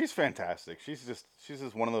 She's fantastic. She's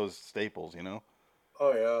just one of those staples, you know.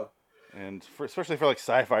 Oh yeah. And especially for like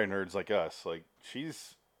sci-fi nerds like us, like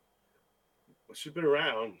she's been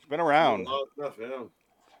around. She's been around. A lot of stuff, yeah.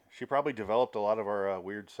 She probably developed a lot of our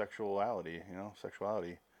weird sexuality,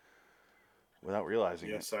 without realizing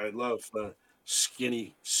it. Yes, I love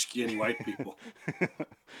skinny white people.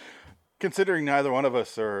 Considering neither one of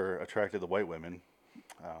us are attracted to white women.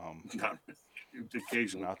 Not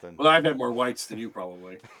occasionally. Nothing. Well, I've had more whites than you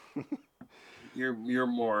probably. You're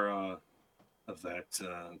more of that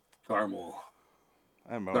caramel.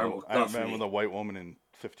 I haven't been with a white woman in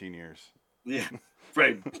 15 years. Yeah,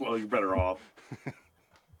 right. Well, you're better off.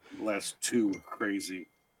 The last two were crazy.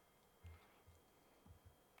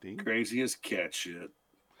 Crazy as cat shit.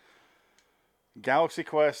 Galaxy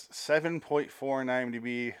Quest 7.4 on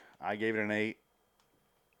IMDb. I gave it an 8.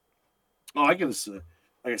 Oh, I give this like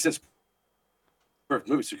I said, it's a perfect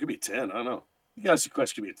movie, so it could be a 10. I don't know. Galaxy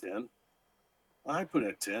Quest could be a 10. I put it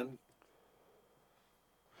at 10.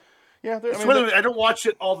 Yeah, I don't watch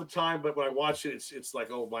it all the time, but when I watch it, it's like,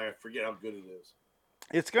 oh my, I forget how good it is.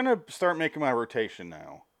 It's gonna start making my rotation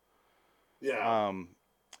now. Yeah.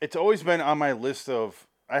 It's always been on my list of.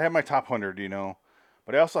 I have my top 100,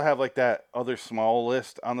 but I also have like that other small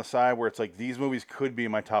list on the side where it's like these movies could be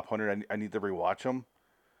in my top 100. I need to rewatch them.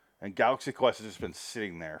 And Galaxy Quest has just been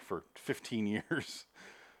sitting there for 15 years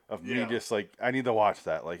of me just like I need to watch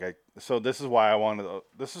that. So this is why I wanted.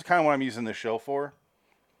 This is kind of what I'm using this show for.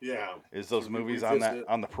 Yeah. Is those movies on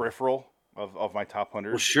the peripheral of my top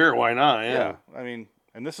 100? Well, sure, why not? Yeah. I mean,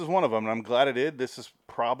 and this is one of them, and I'm glad it did. This is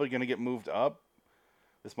probably going to get moved up.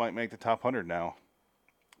 This might make the top 100 now.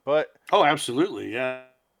 But oh, absolutely, yeah.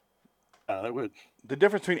 That would. The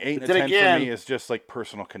difference between 8 and 10 for me is just like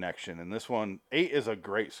personal connection. And this one, 8 is a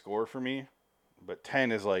great score for me, but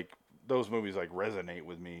 10 is like those movies like resonate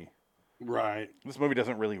with me. Right. This movie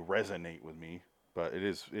doesn't really resonate with me, but it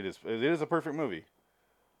is a perfect movie.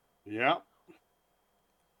 Yeah.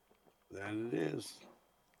 That it is.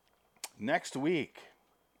 Next week,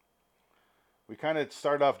 we kind of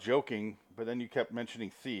started off joking, but then you kept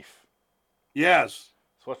mentioning Thief. Yes.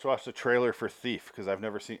 So let's watch the trailer for Thief, because I've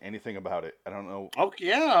never seen anything about it. I don't know. Okay,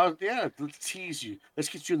 yeah. Let's tease you. Let's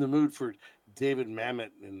get you in the mood for David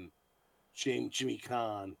Mamet and Jimmy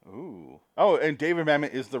Caan. Ooh. Oh, and David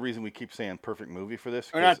Mamet is the reason we keep saying perfect movie for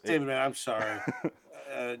this. Or not David Mamet, I'm sorry.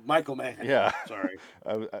 Michael Mann. Yeah. Sorry.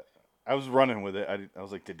 I was running with it. I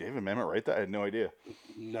was like, did David Mamet write that? I had no idea.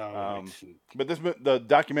 No. But the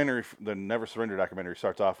documentary, the Never Surrender documentary,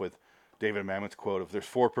 starts off with David Mamet's quote of "There's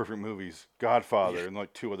 4 perfect movies: Godfather and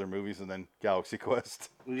like 2 other movies, and then Galaxy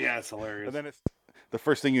Quest." Yeah, it's hilarious. And then it's the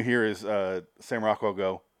first thing you hear is Sam Rockwell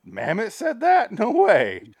go, "Mamet said that? No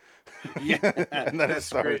way!" Yeah, and then it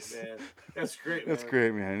starts. Great, man. That's great. That's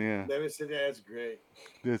great, man. Yeah. Mamet said that's great.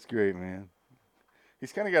 That's great, man.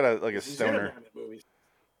 He's kind of got a stoner. In Mamet movies.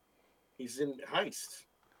 He's in Heist.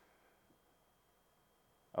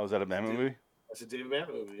 Oh, is that a Mamet movie? That's a David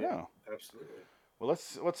Mamet movie. Yeah, absolutely. Well,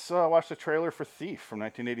 let's watch the trailer for Thief from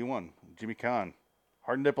 1981. Jimmy Caan,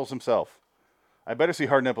 Hard Nipples himself. I better see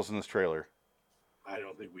Hard Nipples in this trailer. I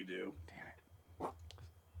don't think we do. Damn it.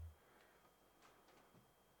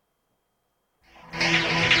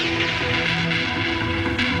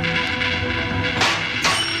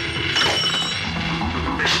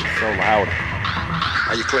 So loud.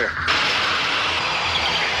 Are you clear?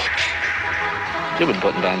 You've been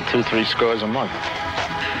putting down 2-3 scores a month.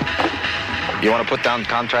 You want to put down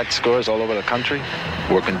contract scores all over the country,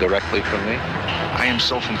 working directly for me? I am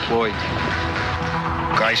self-employed.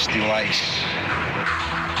 Guy steal ice.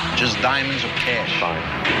 Just diamonds or cash. Fine.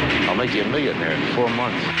 I'll make you a millionaire in 4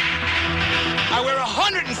 months. I wear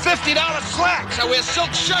 $150 slacks. I wear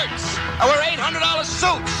silk shirts. I wear $800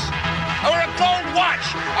 suits. I wear a gold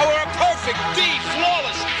watch. I wear a perfect D,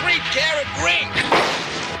 flawless, 3-carat ring.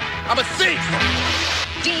 I'm a thief.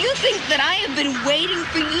 Do you think that I have been waiting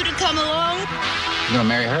for you to come along? You're gonna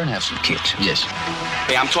marry her and have some kids? Yes.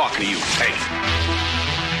 Hey, I'm talking to you. Hey.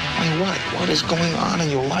 I mean, what is going on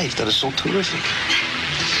in your life that is so terrific?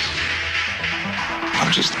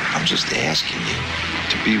 I'm just asking you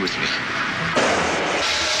to be with me.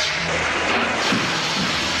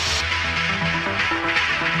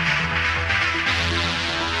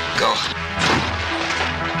 Go.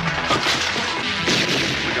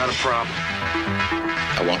 We got a problem.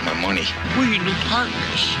 I want my money. We're your new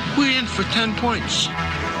partners. We're in for 10 points.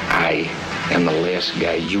 I am the last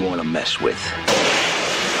guy you want to mess with.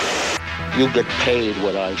 You get paid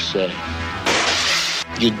what I say.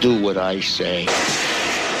 You do what I say.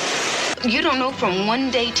 You don't know from one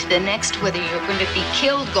day to the next whether you're going to be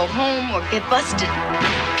killed, go home, or get busted.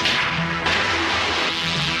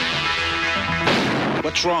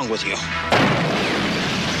 What's wrong with you?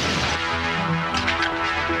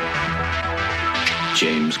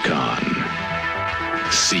 James Caan.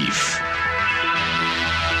 Thief.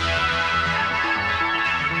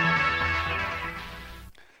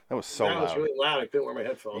 That was so That loud. was really loud. I couldn't wear my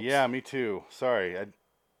headphones. Yeah, me too. Sorry. I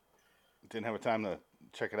didn't have time to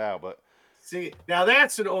check it out, but... See, now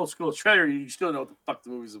that's an old school trailer. You still know what the fuck the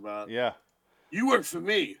movie's about. Yeah. You work for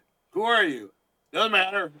me. Who are you? Doesn't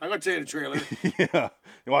matter. I'm going to tell you the trailer. Yeah.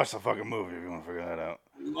 You watch the fucking movie if you want to figure that out.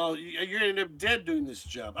 Well, you're going to end up dead doing this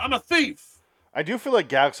job. I'm a thief. I do feel like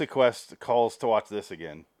Galaxy Quest calls to watch this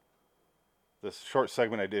again. This short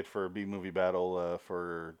segment I did for B Movie Battle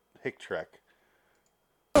for Hick Trek.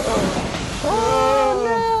 Oh,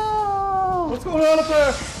 no! What's going on up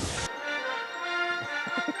there?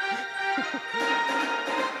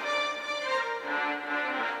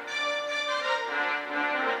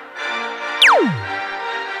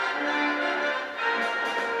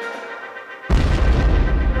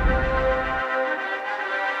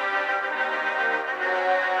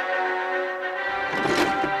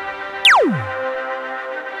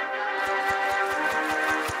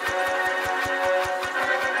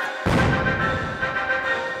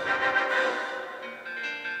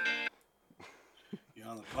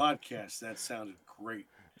 Podcast, that sounded great.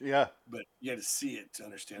 Yeah. But you had to see it to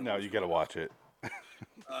understand. No, you got to watch it.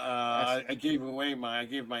 I gave my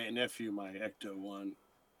nephew my Ecto one.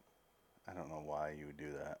 I don't know why you would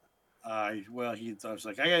do that. I was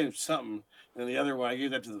like, I got him something. And the other one, I gave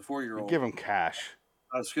that to the 4-year-old. Give him cash.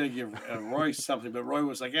 I was going to give Roy something, but Roy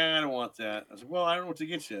was like, I don't want that. I was like, well, I don't know what to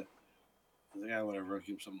get you. I was like, whatever, I'll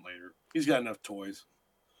give him something later. He's got enough toys.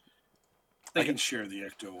 They can share the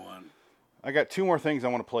Ecto one. I got 2 more things I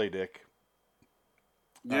want to play, Dick.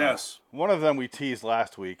 Yes. One of them we teased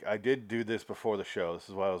last week. I did do this before the show. This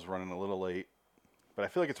is why I was running a little late. But I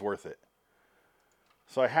feel like it's worth it.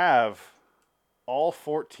 So I have all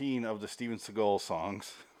 14 of the Steven Seagal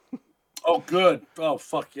songs. Oh, good. Oh,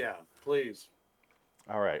 fuck yeah. Please.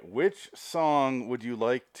 All right. Which song would you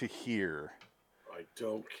like to hear? I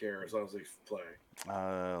don't care as long as they play.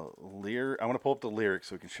 I want to pull up the lyrics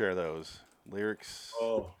so we can share those. Lyrics.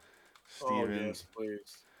 Oh. Steven. Yes,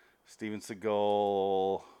 please. Steven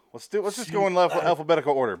Seagal. Let's just go in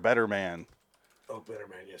alphabetical order. Better Man. Oh, Better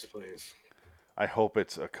Man, yes, please. I hope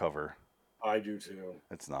it's a cover. I do too.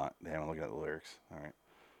 It's not. Damn, I'm looking at the lyrics. All right.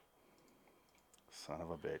 Son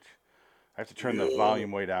of a bitch. I have to turn the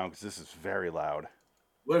volume way down because this is very loud.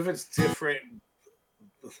 What if it's different?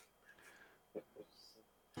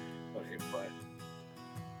 Okay, play.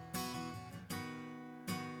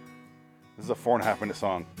 This is a 4.5-minute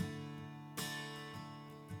song.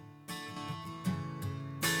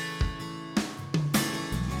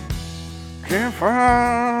 Can't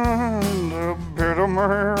find a better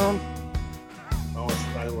man. Oh, I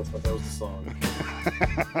thought that was the song.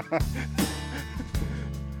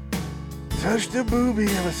 Touch the boobie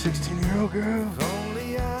of a 16-year-old girl.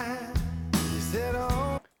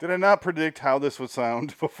 Did I not predict how this would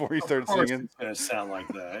sound before he started singing? It's gonna sound like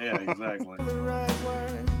that. Yeah, exactly. The right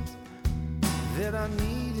words that I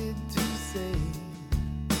needed to say.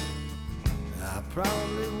 I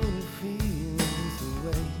probably wouldn't feel this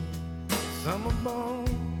way. Summer born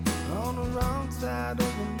on the wrong side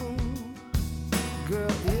of the moon. Girl,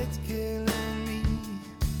 it's killing me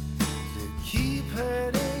to keep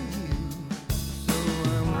hurting you. So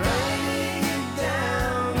I'm writing it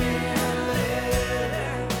down in a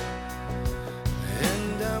letter,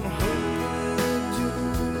 and I'm hoping that you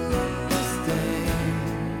understand.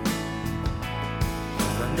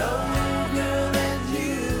 'Cause I know, girl, that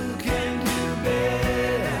you can do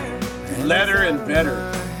better. Letter and better.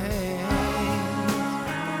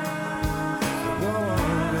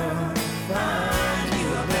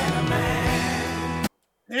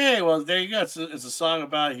 Hey, well, there you go. It's a song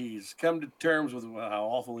about he's come to terms with how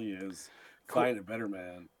awful he is. Find a better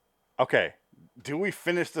man. Okay. Do we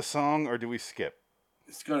finish the song or do we skip?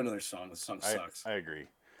 Let's go to another song. The song sucks. I agree.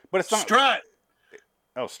 But it's not... Strut!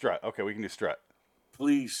 Oh, Strut. Okay, we can do Strut.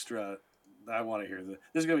 Please, Strut. I want to hear this.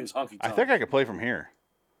 This is going to be his honky tonk. I think I could play from here.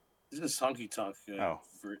 This is honky tonk.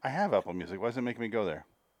 I have Apple Music. Why does it make me go there?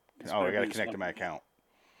 Oh, I got to connect to my account.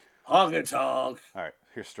 Honky tonk. All right,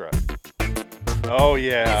 here's Strut. Oh,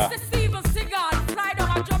 yeah.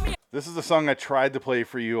 This is the song I tried to play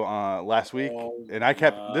for you last week, and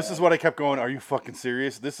this is what I kept going, are you fucking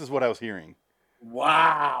serious? This is what I was hearing.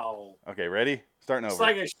 Wow. Okay, ready? Starting over. It's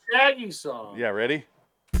like a Shaggy song. Yeah, ready?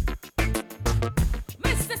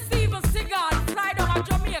 Mr. Steven Seagal, fly down to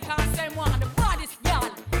Jamaica and say one of the baddest y'all.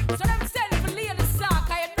 So them send for Lady Sock,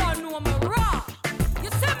 I don't know me raw. You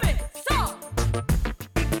see me? So.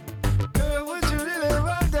 Girl, would you really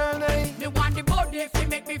want that night? Me want the body if you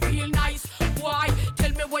make me feel nice. Why?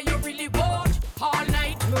 Tell me what you really want all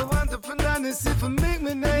night. Me want the bananas if it make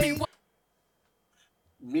me nice.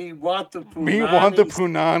 Me want the punani. Me want the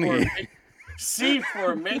punani. See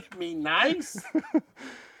for make me nice?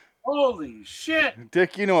 Holy shit.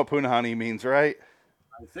 Dick, you know what punani means, right?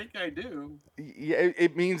 I think I do. Yeah,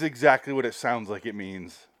 it means exactly what it sounds like it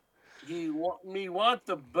means. Me want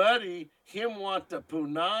the buddy, him want the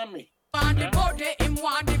punani. Want the body, him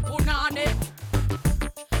want the punani.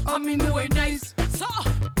 I mean, know it nice. So.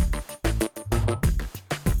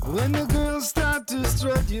 When the girls start to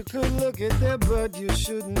strut, you could look at their butt, you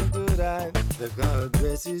shouldn't do that. The girl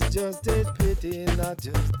dress is just as pretty, not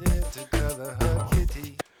just there to cover her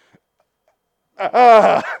kitty.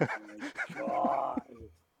 Oh my God.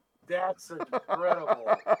 That's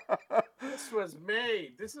incredible. This was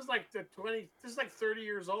made. This is like this is like 30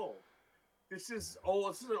 years old. This is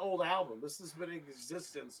old. This is an old album. This has been in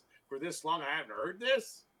existence for this long. I haven't heard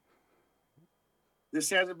this. This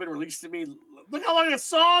hasn't been released to me. Look how long the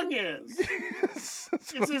song is.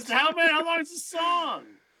 How long is the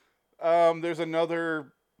song? There's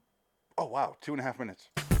another. Oh wow, 2.5 minutes.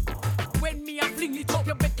 When me a fling it up,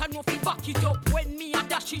 you better know fi back it up. When me a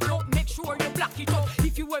dash it up, make sure you black it up.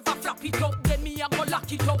 If you ever flap it up, then me a go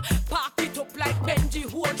lock it up. Park it up like Benji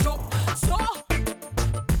hold up. So,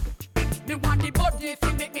 me want the body if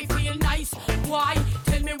you make me feel nice. Why?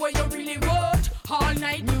 Tell me what you really want all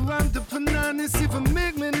night. Me want the bananas if it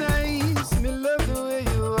make me nice. Me love the way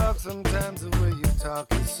you walk, sometimes the way you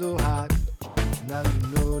talk is so hot. Now you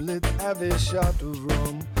know, let's have a shot of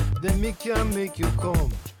rum. Then me can make you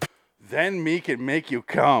come. Then me can make you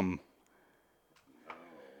come.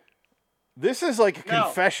 This is like a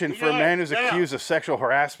confession for a man who's accused of sexual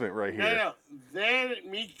harassment right here. No. Then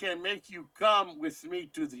me can make you come with me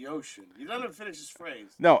to the ocean. You don't even finish his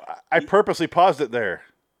phrase. No, I purposely paused it there.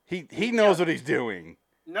 He knows what he's doing.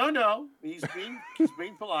 No. He's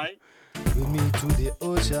being polite. With me to the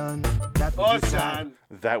ocean.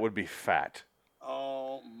 That would be fat.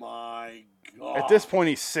 Oh my God. At this point,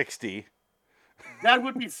 he's 60. That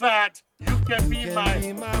would be fat. You can be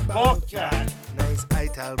my bobcat. Nice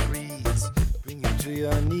ital breeze. Bring you to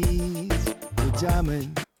your knees. We're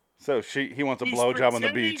jamming. So he wants a blowjob on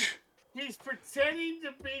the beach. He's pretending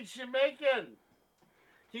to be Jamaican.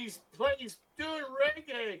 He's doing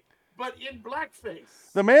reggae, but in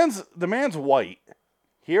blackface. The man's white.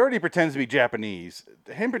 He already pretends to be Japanese.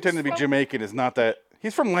 Him pretending to be Jamaican is not that.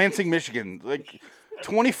 He's from Lansing, Michigan, like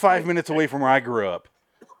 25 minutes away from where I grew up.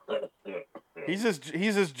 He's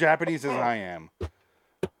as Japanese as I am.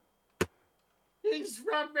 He's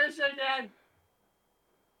from Michigan.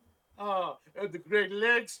 And the Great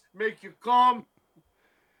Lakes make you come.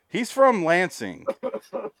 He's from Lansing.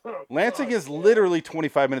 Lansing is literally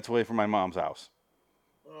 25 minutes away from my mom's house.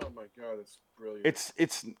 Oh my God, that's brilliant.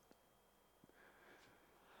 It's.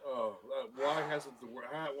 Why hasn't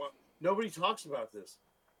nobody talks about this?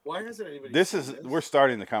 Why hasn't anybody? We're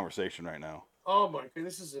starting the conversation right now. Oh my god,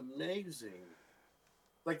 this is amazing.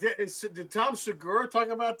 Like, did Tom Segura talk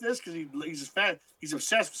about this? Because he's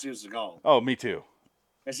obsessed with Steven Seagal. Oh, me too.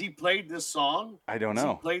 Has he played this song? I don't Has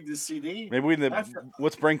know. he played this CD? Maybe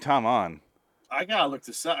let's bring Tom on. I gotta look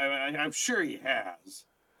this up. I'm sure he has.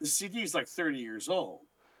 The CD is like 30 years old.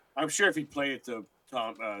 I'm sure if he played it to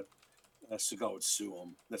Tom Seagal would sue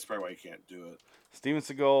him. That's probably why he can't do it. Steven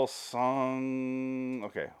Seagal song.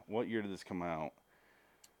 Okay, what year did this come out?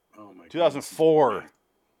 Oh my 2004. God,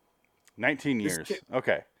 19 years.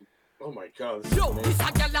 Okay. Oh my god.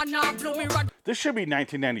 This should be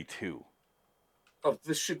 1992. Oh,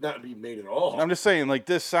 this should not be made at all. I'm just saying, like,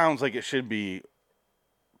 this sounds like it should be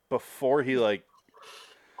before he, like,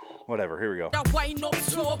 whatever. Here we go.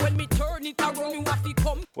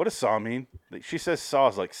 What does saw mean? She says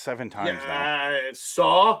saws like 7 times now.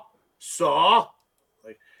 Saw.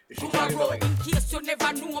 Like, is she talking about, like, in case you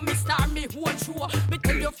never know me, star me whole show. Me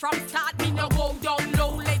tell you from start, me no go down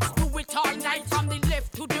low. Let's do it all night from the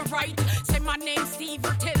left to the right. Say my name Steve,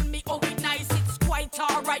 tell me oh it nice. It's quite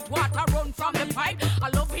alright. Water run from the pipe. I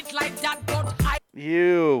love it like that, but I.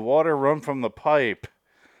 Ew, water run from the pipe.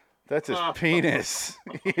 That's his penis.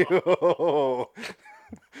 Ew.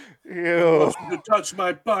 Ew. You touch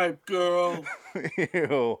my pipe, girl.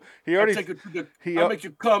 Ew. He already. I'll make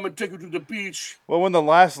you come and take you to the beach. Well, when the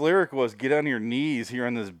last lyric was "Get on your knees here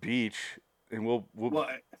on this beach," and we'll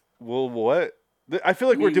what? I feel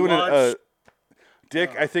like we're doing it.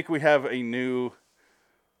 Dick, I think we have a new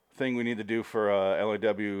thing we need to do for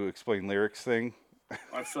LAW explain lyrics thing.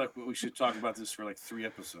 I feel like we should talk about this for like 3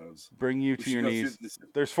 episodes. Bring you to your knees.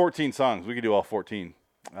 There's 14 songs. We could do all 14.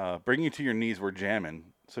 Bring you to your knees. We're jamming.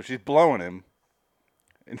 So she's blowing him,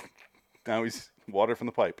 and now he's water from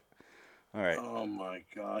the pipe. All right. Oh my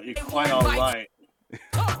god, you're quite all right.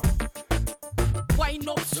 Why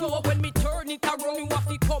not slow when me turn it around? You have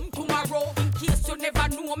to come tomorrow. In case you never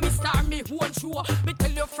know me, star me whole show. Me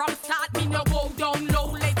tell you from start, me no go down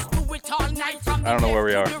low. Let's do it all night from I don't know where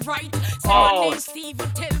we are. Right. Oh, Steve,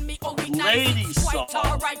 tell me oh we lady nice. Quite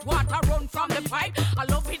all right, water run from the pipe. I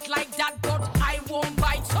love it like that, but I won't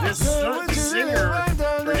bite. This singer,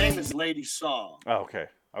 her name is Lady Saw. Oh, okay.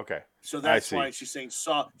 Okay. So that's why she's saying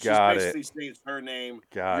Saw. She's basically saying her name.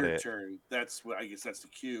 Got your it. Turn. That's what I guess that's the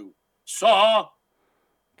cue. Saw.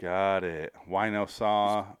 Got it. Wino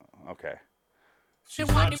Saw. Okay. She's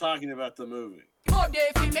not talking about the movie. Body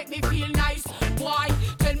if you make me feel nice. Why?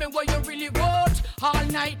 Tell me what you really want all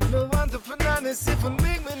night. No want to put on this if it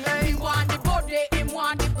make me nice. He want the body, him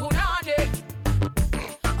want the punani.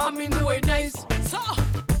 I mean the way nice. So.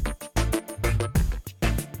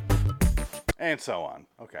 And so on.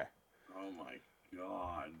 Okay. Oh my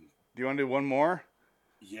god. Do you want to do one more?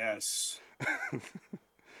 Yes.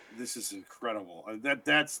 This is incredible.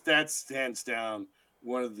 That stands down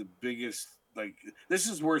one of the biggest. Like, this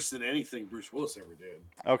is worse than anything Bruce Willis ever did.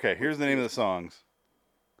 Okay, here's the name of the songs.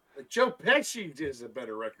 Like Joe Pesci does a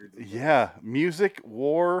better record than Music,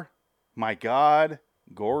 War, My God,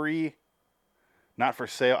 Gory, Not for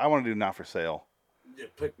Sale. I want to do Not for Sale.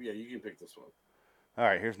 Yeah, you can pick this one. All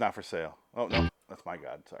right, here's Not for Sale. Oh, no, that's My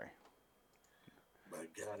God. Sorry. My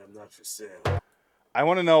God, I'm not for sale. I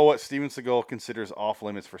want to know what Steven Seagal considers off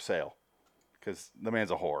limits for sale, because the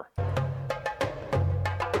man's a whore.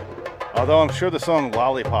 Although I'm sure the song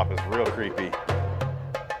Lollipop is real creepy.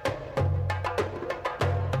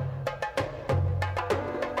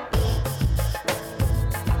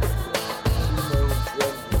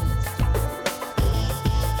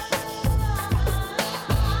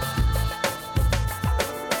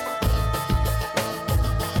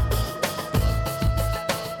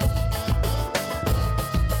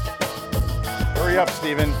 Hurry up,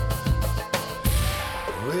 Steven.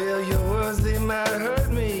 Well, your words, they might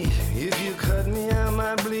hurt me. If you cut me, I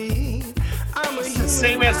might bleed. It's the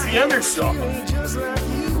same as the other song. Just like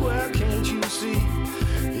you, why can't you see?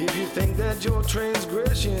 If you think that your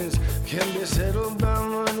transgressions can be settled by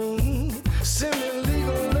money, send me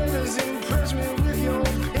legal letters, impress me with your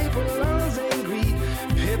paper laws and greed.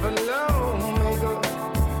 Paper law maker,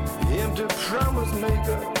 empty promise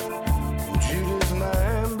maker, Judas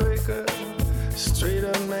mind breaker, straight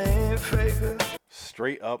up man faker.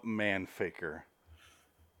 Straight up man faker.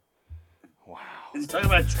 Wow. Is he talking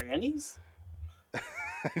about trannies?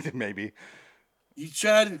 Maybe. You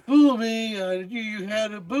tried to fool me. I knew you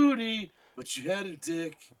had a booty, but you had a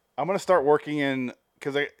dick. I'm going to start working in,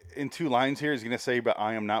 because in 2 lines here, he's going to say, but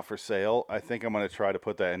I am not for sale. I think I'm going to try to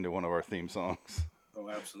put that into one of our theme songs. Oh,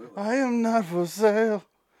 absolutely. I am not for sale.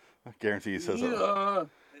 I guarantee he says that.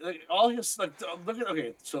 Like, all his, like, look at,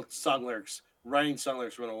 okay, so song lyrics, writing song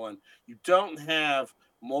lyrics 101. You don't have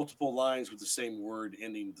multiple lines with the same word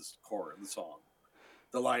ending the song,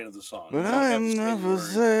 the line of the song. But I am not for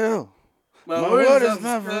sale. My word is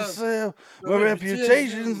not for sale. My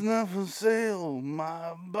reputation's not for sale.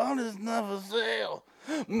 My bond is not for sale.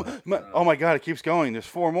 Oh my God! It keeps going. There's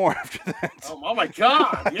 4 more after that. Oh my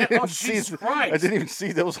God! Yeah. Oh Jesus Christ! I didn't even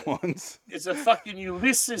see those ones. It's a fucking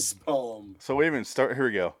Ulysses poem. So wait a minute. Start. Here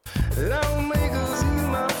we go. Lawmakers eat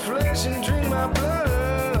my flesh and drink my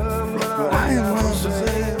blood, but I am not for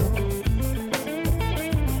sale.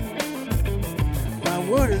 My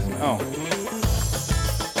word is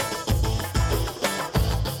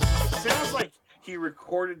Sounds like he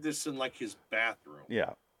recorded this in like his bathroom.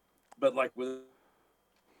 Yeah. But like without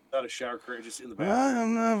a shower curtain, just in the But bathroom. I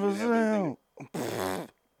am not for sale.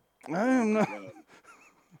 I am not.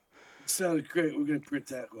 It sounded great. We're gonna print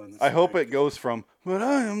that one. I hope it goes from "But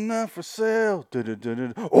I am not for sale." I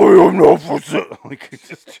am not for sale. Like it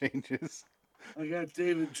just changes. I got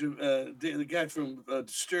David, the guy from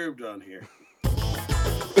Disturbed, on here.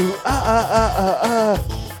 Ooh,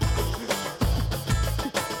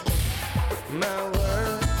 My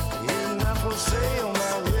word is not for sale.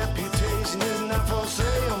 My reputation is not for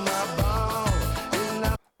sale. My bond is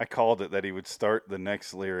not. I called it that he would start the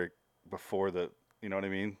next lyric before the, you know what I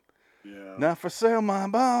mean? Yeah. Not for sale, my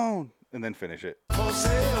bone, and then finish it. For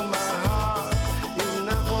sale, my heart is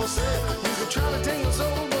not for sale. You can try to take my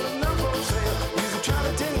soul, but it's not for sale. You can try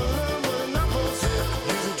to take my love, but it's not for sale.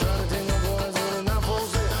 You can try to take my voice, but it's not for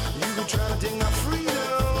sale. You can try to take my freedom,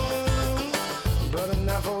 but it's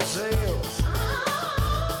not for sale.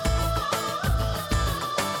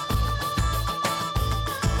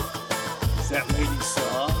 Is that Lady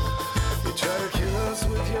Saw? You try to kill us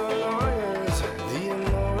with your lawyers, the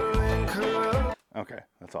immoral and corrupt. Okay,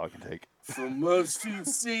 that's all I can take. From us to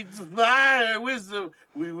seek the fire, wisdom,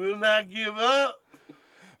 we will not give up.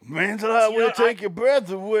 Man's law will take your breath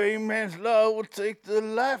away. Man's law will take the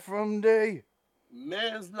life from day.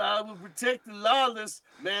 Man's law will protect the lawless.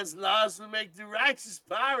 Man's laws will make the righteous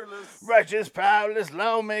powerless. Righteous, powerless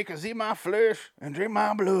lawmakers eat my flesh and drink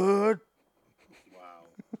my blood. Wow.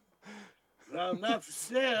 I'm not for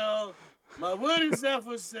sale. My word is not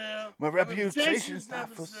for sale. My reputation is not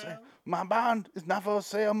for sale. My bond is not for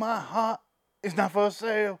sale. My heart is not for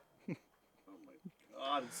sale.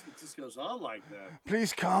 God, it just goes on like that.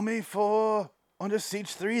 Please call me for Under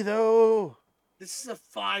Siege 3, though. This is a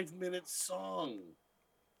 5-minute song.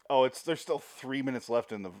 Oh, there's still 3 minutes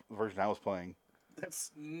left in the version I was playing.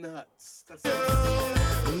 That's nuts. That's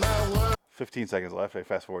 15 seconds left. I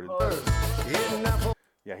fast forwarded.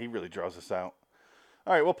 Yeah, he really draws us out.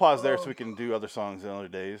 All right, we'll pause there so we can do other songs in other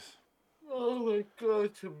days. Oh my God,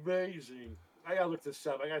 it's amazing. I gotta look this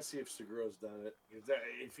up. I gotta see if Seguro's done it.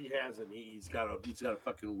 If he hasn't, he's got a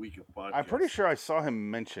fucking week of podcasts. I'm pretty sure I saw him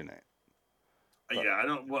mention it. Yeah, I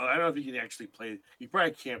don't know if he can actually play. He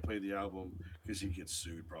probably can't play the album because he gets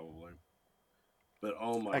sued, probably. But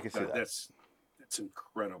oh my God, that's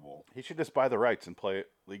incredible. He should just buy the rights and play it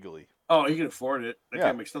legally. Oh, he can afford it. That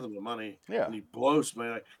guy makes nothing but money. Yeah, and he blows,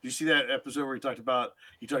 man. Like, did you see that episode where he talked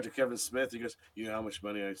to Kevin Smith? He goes, "You know how much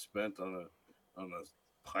money I spent on a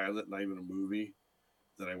pilot, not even a movie,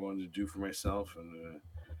 that I wanted to do for myself, and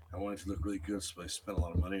I wanted to look really good, so I spent a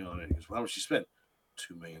lot of money on it." He goes, "Well, how much you spent?"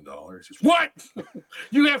 $2 million. He goes, "What?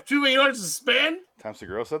 You have $2 million to spend?" Tom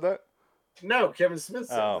Segura said that? No, Kevin Smith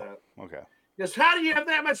said that. Okay. He goes, "How do you have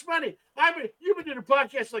that much money? You've been doing a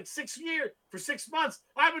podcast for like 6 years, for 6 months.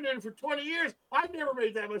 I've been doing it for 20 years. I've never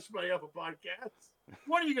made that much money off a podcast.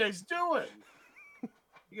 What are you guys doing?"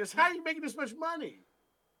 He goes, "How are you making this much money?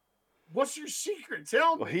 What's your secret?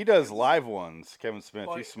 Tell me." Well, he does live ones, Kevin Smith.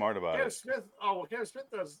 He's smart about Kevin it. Smith, Kevin Smith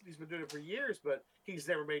he's been doing it for years, but he's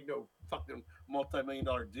never made no fucking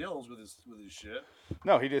multi-million-dollar deals with his shit.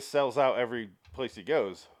 No, he just sells out every place he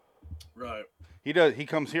goes. Right. He does. He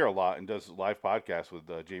comes here a lot and does live podcasts with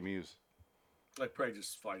Jay Muse. Like, probably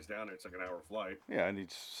just flies down there. It's like an hour flight. Yeah, and he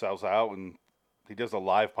sells out, and he does a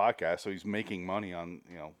live podcast, so he's making money on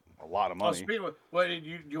a lot of money. Speaking of, what do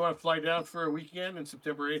you want to fly down for a weekend in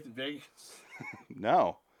September 8th in Vegas?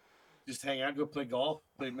 No. Just hang out, go play golf,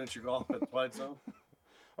 play miniature golf at the Twilight Zone.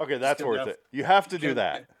 Okay, that's worth it. You have to do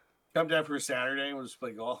that. Come down for a Saturday and we'll just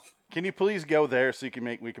play golf. Can you please go there so we can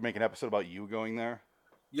make an episode about you going there?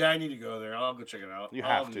 Yeah, I need to go there. I'll go check it out. You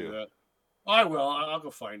have to. That. I will. I'll go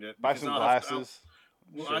find it. Buy some glasses.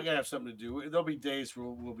 I gotta have something to do. There'll be days where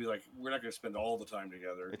we'll be like, we're not gonna spend all the time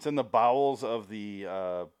together. It's in the bowels of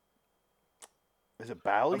the. Is it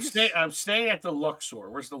Bally's? I'm staying at the Luxor.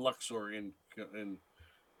 Where's the Luxor in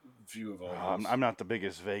view of all this? I'm not the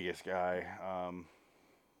biggest Vegas guy. I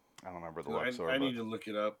don't remember the Luxor. I need to look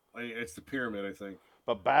it up. It's the Pyramid, I think.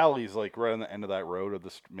 But Bally's like right on the end of that road of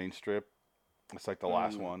the main strip. It's like the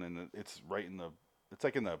last one, and it's right in the. It's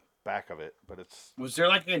like in the back of it, but it's. Was there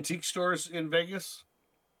like antique stores in Vegas?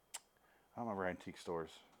 I don't remember antique stores.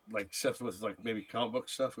 Like stuff with like maybe comic book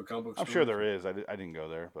stuff or comic book. I'm sure there is. I didn't go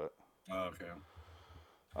there, but. Oh, okay.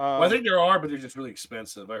 Well, I think there are, but they're just really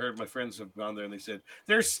expensive. I heard my friends have gone there and they said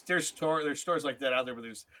there's stores like that out there, but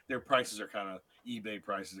their prices are kind of eBay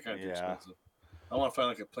prices. They're kind of too expensive. I want to find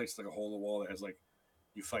like a place like a hole in the wall that has like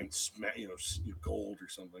you find gold or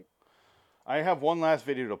something. I have one last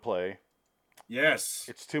video to play. Yes.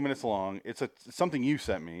 It's 2 minutes long. It's something you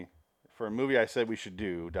sent me for a movie I said we should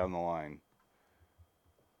do down the line.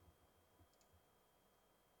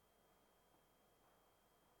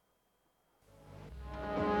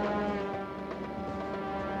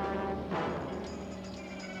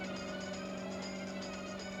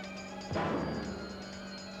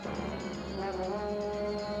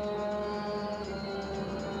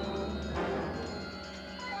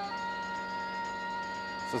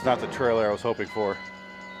 This is not the trailer I was hoping for.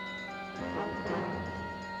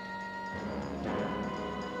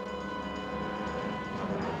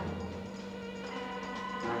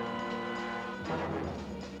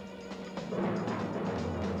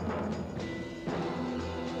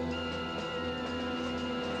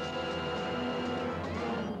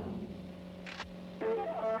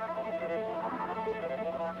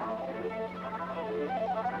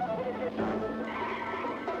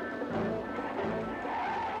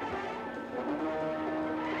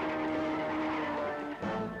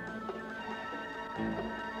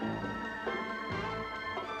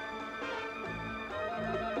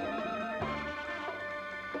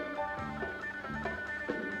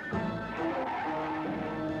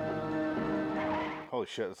 Holy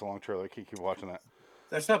shit, that's a long trailer. I can't keep watching that.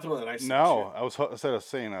 That's not the one that I sent. No, I was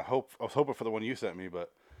saying I was hoping for the one you sent me,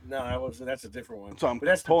 but no, that's a different one. So I'm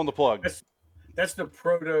pulling the plug. That's the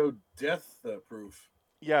proto death proof.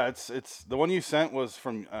 Yeah, it's the one you sent was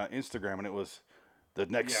from Instagram, and it was the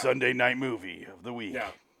next Sunday night movie of the week. Yeah,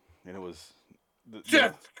 and it was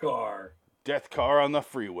Death Car. Death Car on the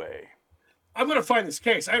freeway. I'm gonna find this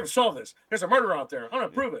case. I haven't solved this. There's a murder out there. I'm gonna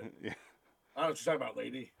prove it. Yeah. I don't know what you're talking about,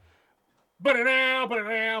 lady. Yeah.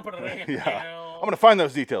 I'm gonna find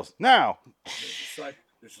those details now.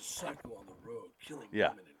 There's a psycho on the road killing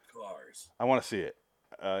women in cars. I want to see it,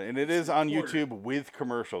 and it is on YouTube with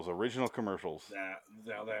commercials, original commercials.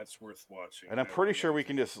 Now that's worth watching. And I'm pretty sure we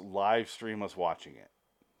can just live stream us watching it.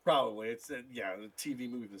 Probably it's the TV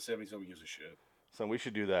movie from the 70s. Nobody gives a shit. So we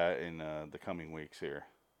should do that in the coming weeks here.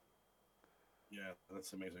 Yeah,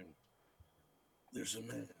 that's amazing. There's a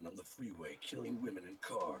man on the freeway killing women in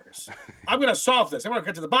cars. I'm going to solve this. I'm going to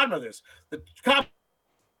get to the bottom of this. The cops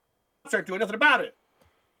aren't doing nothing about it.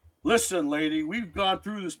 Listen, lady, we've gone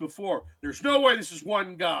through this before. There's no way this is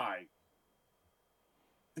one guy.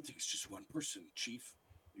 I think it's just one person, Chief.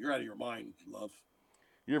 You're out of your mind, love.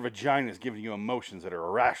 Your vagina is giving you emotions that are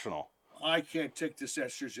irrational. I can't take this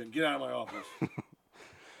estrogen. Get out of my office.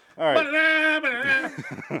 All right.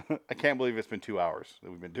 I can't believe it's been 2 hours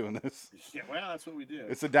that we've been doing this. Yeah, well, that's what we do.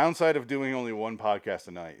 It's the downside of doing only one podcast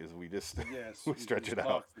a night is we just we stretch it out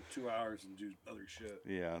talk for 2 hours and do other shit.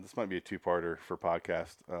 Yeah, this might be a two-parter for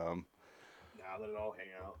podcast. Let it all hang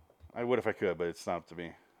out. I would if I could, but it's not up to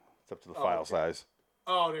me. It's up to the file size.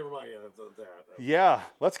 Oh, never mind. Yeah,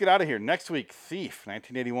 let's get out of here. Next week, Thief,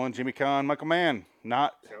 1981, Jimmy Caan, Michael Mann,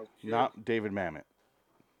 not David Mamet.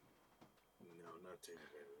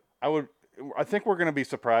 I think we're gonna be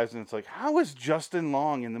surprised, and it's like, how is Justin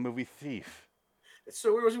Long in the movie Thief? It's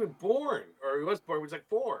so he wasn't even born, or he was born. He was like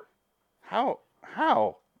 4. How?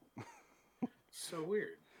 So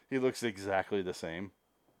weird. He looks exactly the same.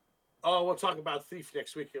 Oh, we'll talk about Thief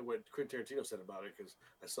next week and what Quentin Tarantino said about it, because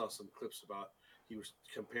I saw some clips about he was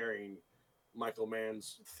comparing Michael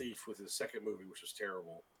Mann's Thief with his second movie, which was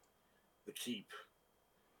terrible, The Keep.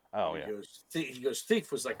 Oh, He goes,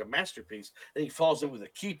 Thief was like a masterpiece, and he falls in with a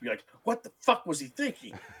keep. You're like, what the fuck was he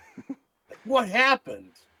thinking? Like, what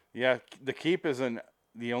happened? Yeah, The Keep isn't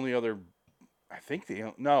the only other. I think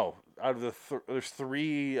out of the there's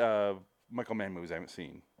 3 Michael Mann movies I haven't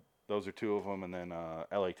seen. Those are 2 of them, and then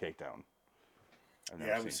L.A. Takedown. I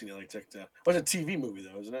haven't seen L.A. Takedown. It was a TV movie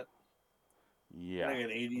though, isn't it? Yeah, like an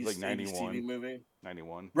 80s, like 91 TV movie.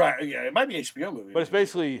 91. Right. Yeah, it might be an HBO movie. But it's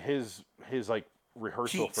basically his like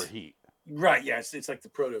rehearsal for Heat. Right. Yes, it's like the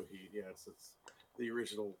proto Heat. Yeah, it's the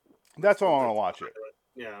original. That's why I want to watch it.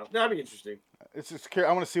 Yeah, that'd be interesting. It's just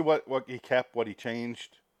I want to see what he kept, what he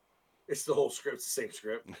changed. It's the whole script. It's the same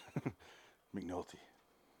script. McNulty.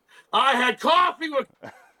 I had coffee with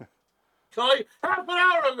Kelly half an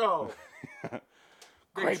hour ago.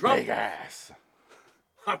 Great big ass.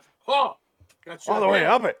 Oh, got All the way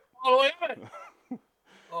up it. All the way up it.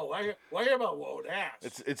 Oh, why hear about whoa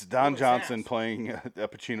ass? It's Don Johnson playing Al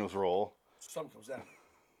Pacino's role. Something comes out.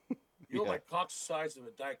 You know my cock's the size of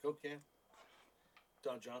a Diet Coke can?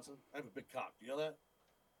 Don Johnson? I have a big cock. You know that?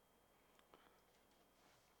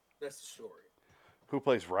 That's the story. Who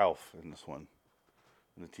plays Ralph in this one?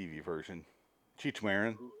 In the TV version? Cheech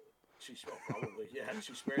Marin? Probably. Yeah,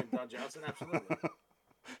 Cheech Marin, Don Johnson? Absolutely.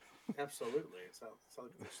 Absolutely. It's how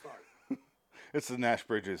they start. It's the Nash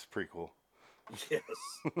Bridges prequel. Yes.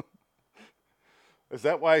 Is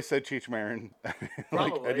that why I said Cheech Marin?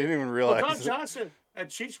 Probably. I didn't even realize. Well, Don Johnson and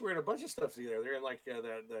Cheech were in a bunch of stuff together. They're in like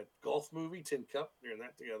that golf movie, Tin Cup. They're in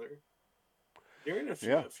that together. They're in a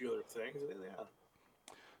few other things. Yeah.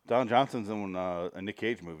 Don Johnson's in a Nick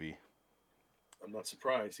Cage movie. I'm not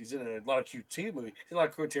surprised. He's in a lot of QT movies. A lot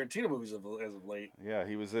of Quentin Tarantino movies as of late. Yeah,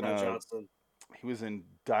 he was in Don Johnson. He was in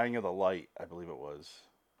Dying of the Light, I believe it was.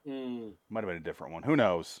 Might have been a different one. Who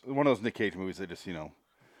knows? One of those Nick Cage movies that just, Yeah.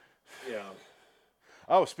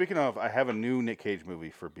 Oh, speaking of, I have a new Nick Cage movie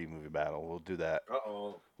for B-Movie Battle. We'll do that.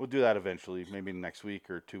 Uh-oh. We'll do that eventually, maybe next week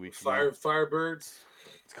or 2 weeks. Firebirds.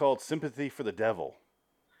 It's called Sympathy for the Devil.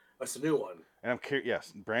 That's a new one. And I'm curious.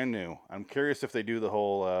 Yes, brand new. I'm curious if they do the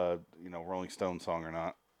whole, Rolling Stone song or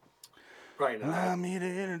not. Probably not. Allow me to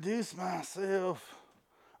introduce myself.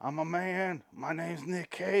 I'm a man. My name's Nick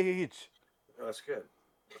Cage. Oh, that's good.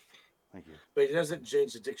 Thank you. But he doesn't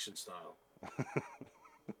Jane's Addiction style.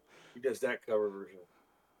 He does that cover version.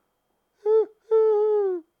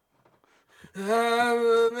 I'm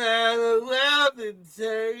a man of wealth and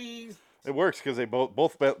taste. It works because they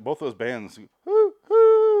both those bands.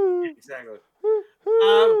 Exactly.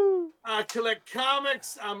 I collect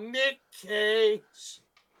comics. I'm Nick Cage.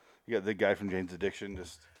 You got the guy from Jane's Addiction.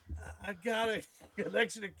 Just. I got a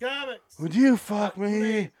collection of comics. Would you fuck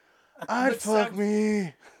me? I'd fuck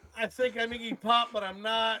me. I think I'm Iggy Pop, but I'm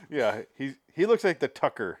not. Yeah, he looks like the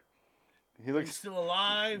Tucker. He's still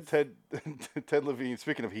alive. Ted Levine.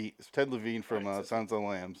 Speaking of heat, Ted Levine from Sounds of the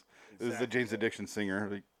Lambs. Exactly. This is the Jane's Addiction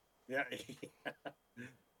singer. Yeah.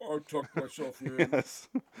 I tuck myself in. Yes.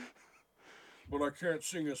 But I can't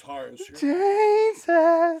sing as high as you. Jane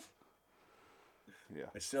says. Yeah.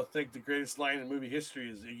 I still think the greatest line in movie history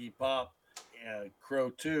is Iggy Pop, Crow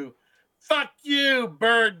 2. Fuck you,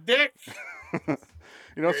 bird dick.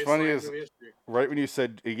 You know what's funny is right when you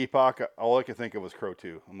said Iggy Pop, all I could think of was Crow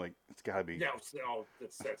 2. I'm like, it's gotta be. Yeah,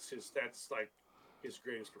 that's like his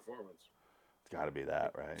greatest performance. It's gotta be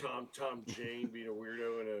that, right? Tom Jane being a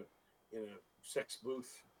weirdo in a sex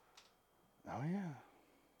booth. Oh yeah.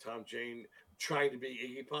 Tom Jane trying to be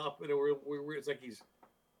Iggy Pop in a weird. It's like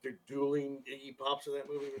they're dueling Iggy Pops in that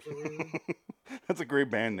movie or something. That's a great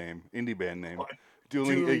band name, indie band name.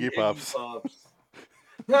 Dueling Iggy Pops.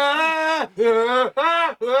 You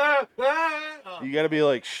got to be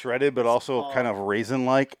like shredded, but also kind of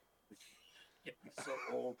raisin-like. Yeah, you're so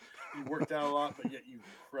old. You worked out a lot, but yet you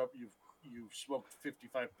smoked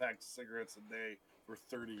 55 packs of cigarettes a day for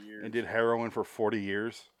 30 years. And did heroin for 40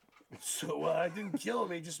 years. So I didn't kill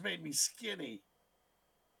me; it just made me skinny.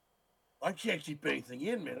 I can't keep anything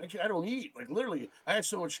in, man. I don't eat. Like literally, I had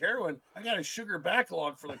so much heroin, I got a sugar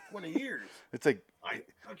backlog for like 20 years. It's like I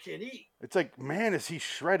can't eat. It's like, man, is he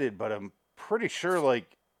shredded? But I'm pretty sure,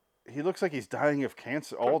 like, he looks like he's dying of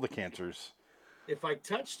cancer, all the cancers. If I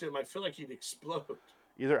touched him, I feel like he'd explode.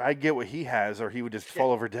 Either I get what he has, or he would just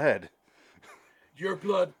fall over dead. Your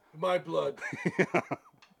blood, my blood.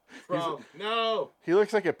 No. He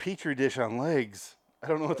looks like a petri dish on legs. I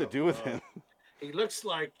don't know what to do with him. He looks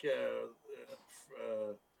like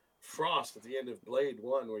Frost at the end of Blade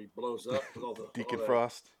 1, where he blows up with all the Deacon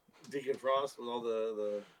Frost with all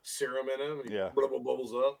the serum in him. And he yeah,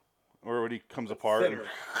 bubbles up. Or when he comes apart. And...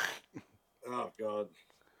 Oh God.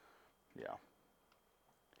 Yeah.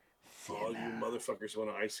 All you motherfuckers want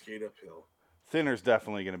to ice skate uphill. Thinner's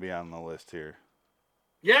definitely going to be on the list here.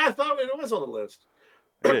 Yeah, I thought it was on the list.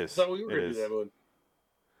 It is. I thought we were going to do that one.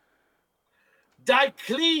 Die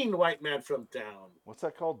clean, white man from town. What's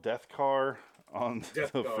that called? Death Car on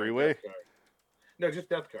the freeway? Death Car. No, just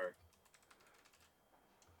Death Car.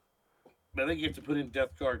 I think you have to put in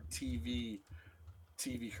Death Car TV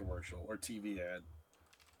commercial or TV ad.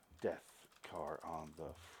 Death Car on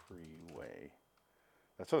the freeway.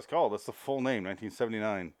 That's what it's called. That's the full name,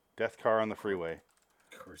 1979. Death Car on the freeway.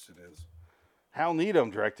 Of course it is. Hal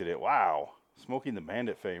Needham directed it. Wow. Smoking the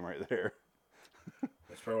Bandit fame right there.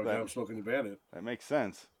 That's probably why I'm Smoking the Bandit. That makes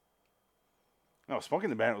sense. No, Smoking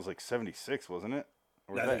the Bandit was like 76, wasn't it?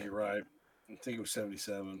 I think you're right. I think it was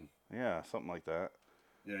 77. Yeah, something like that.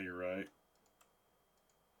 Yeah, you're right.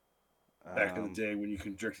 Back in the day when you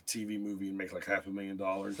can direct a TV movie and make like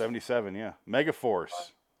 $500,000. 77, yeah.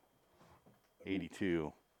 Megaforce.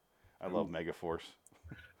 82. I love Megaforce.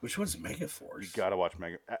 Which one's Megaforce? You gotta watch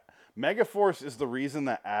Megaforce is the reason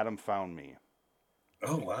that Adam found me.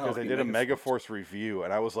 Oh, wow. Because I did a Megaforce review,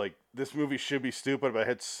 and I was like, this movie should be stupid, but I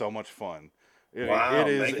had so much fun. Wow, it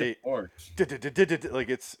is Megaforce. like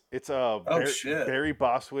it's shit. Barry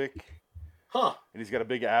Bostwick. Huh. And he's got a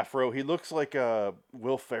big afro. He looks like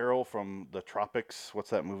Will Ferrell from The Tropics. What's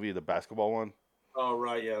that movie? The basketball one? Oh,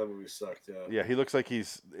 right. Yeah, that movie sucked. Yeah. Yeah, he looks like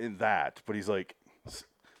he's in that, but he's like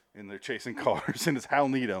and they're chasing cars, and it's Hal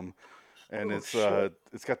Needham, and it's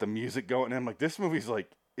got the music going. And I'm like, this movie's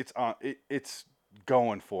like it's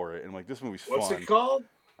going for it, and like this movie's What's fun. it called?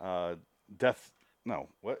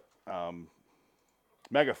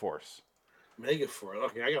 Megaforce. Megaforce.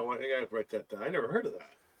 Okay, I gotta write that down. I never heard of that.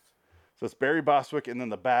 So it's Barry Bostwick, and then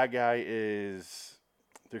the bad guy is.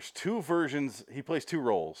 There's two versions. He plays two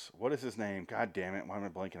roles. What is his name? God damn it! Why am I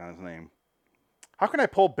blanking on his name? How can I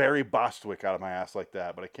pull Barry Bostwick out of my ass like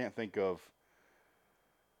that? But I can't think of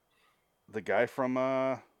the guy from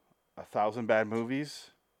 1,000 Bad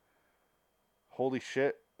Movies. Holy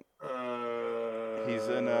shit! He's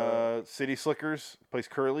in City Slickers. Plays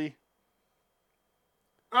Curly.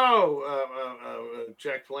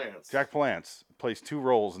 Jack Palance. Jack Palance plays two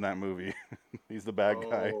roles in that movie. He's the bad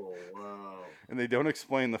guy. Oh, wow. And they don't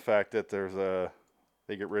explain the fact that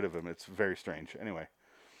they get rid of him. It's very strange. Anyway.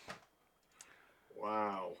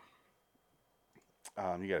 Wow.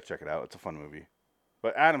 You gotta check it out. It's a fun movie.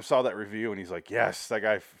 But Adam saw that review and he's like, yes, that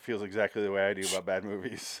guy feels exactly the way I do about bad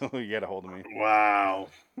movies. So you get a hold of me. Wow.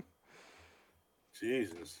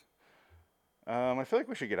 Jesus. I feel like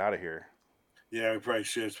we should get out of here. Yeah, we probably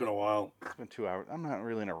should. It's been a while. It's been 2 hours. I'm not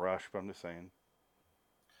really in a rush, but I'm just saying.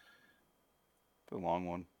 It's a long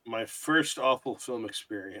one. My first awful film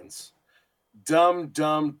experience. Dumb,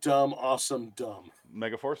 dumb, dumb, awesome, dumb.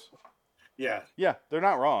 Megaforce? Yeah. Yeah, they're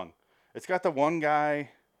not wrong. It's got the one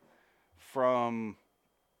guy from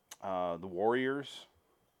the Warriors.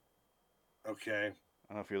 Okay.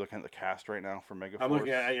 I don't know if you're looking at the cast right now for Megaforce. I'm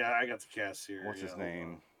looking at, I got the cast here. What's his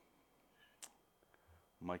name?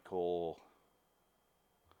 Michael.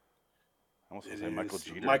 I almost want to say Michael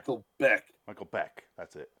Jeter. Michael Beck. Michael Beck.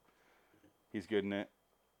 That's it. He's good in it.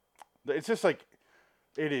 It's just like,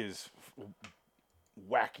 it is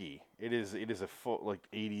wacky. It is a full like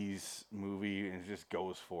 80s movie, and it just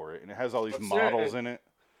goes for it. And it has all these models in it.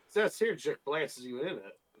 It says here Jack Palance is even in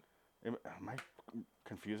it. Am I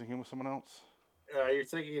confusing him with someone else? You're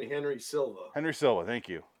thinking Henry Silva. Henry Silva. Thank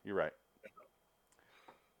you. You're right.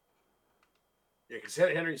 Yeah, because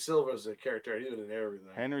Henry Silva is a character. He was in everything.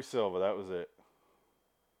 Henry Silva. That was it.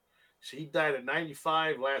 So he died at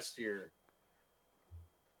 95 last year.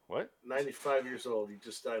 What? 95 years old. He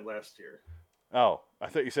just died last year. Oh, I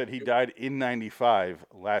thought you said he died in 95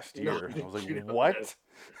 last year. I was like, what?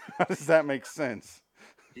 How does that make sense?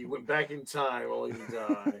 He went back in time only to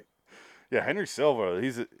die. Yeah, Henry Silva,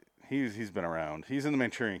 he's been around. He's in the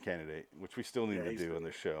Manchurian Candidate, which we still need to do in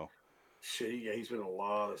this show. Shit, yeah, he's been in a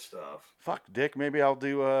lot of stuff. Fuck, Dick, maybe I'll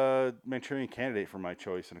do a Manchurian Candidate for my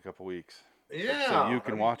choice in a couple weeks. Yeah. So you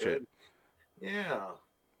can watch it. Yeah.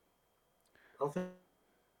 I don't think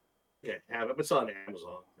I have it, but it's on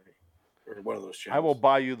Amazon. Or one of those channels. I will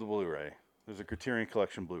buy you the Blu-ray. There's a Criterion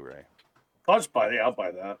Collection Blu-ray. I'll just buy it. I'll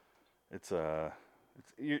buy that.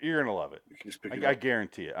 You're gonna love it. It I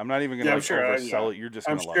guarantee it. I'm not even gonna oversell it. You're just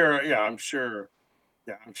gonna love it. Yeah, I'm sure.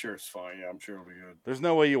 Yeah, I'm sure it's fine. Yeah, I'm sure it'll be good. There's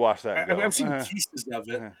no way you watch that. I've seen pieces of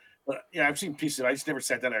it, but yeah, I've seen pieces. I just never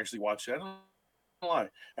sat down and actually watched it. I don't know why.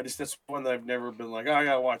 That's one that I've never been like, oh, I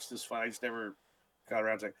gotta watch this. I just never got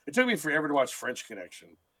around to it. It took me forever to watch French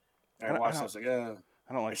Connection. And I watched it. I was like, I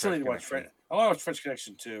don't like. I still need to watch French. I want to watch French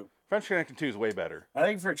Connection 2. French Connection 2 is way better. I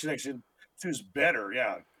think French Connection 2 is better.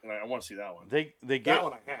 Yeah, and I want to see that one. They get that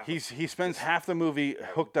one. I have. He spends half the movie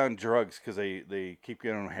hooked on drugs because they keep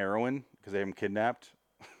getting on heroin because they have him kidnapped.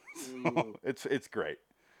 So it's great.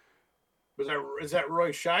 Is that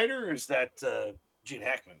Roy Scheider or is that Gene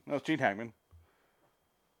Hackman? No, it's Gene Hackman.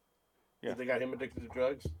 Yeah, they got him addicted to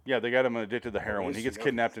drugs. Yeah, they got him addicted to heroin. He gets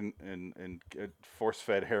kidnapped and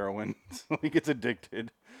force-fed heroin, so he gets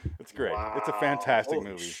addicted. It's great. Wow. It's a fantastic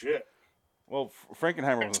Holy movie. Shit. Well,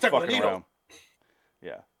 Frankenheimer was fucking around.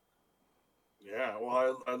 Yeah. Yeah.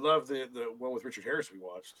 Well, I love the one with Richard Harris we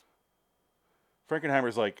watched.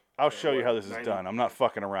 Frankenheimer's like, I'll show you how this is done. I'm not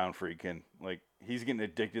fucking around, freaking. Like, he's getting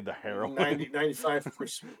addicted to heroin.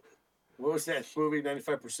 95%. What was that movie?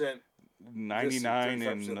 95%. 99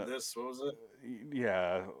 and this. What was it?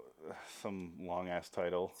 Yeah, some long ass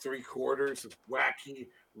title. 3/4,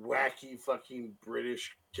 wacky fucking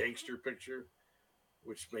British gangster picture,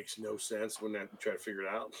 which makes no sense when I try to figure it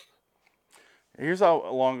out. Here's how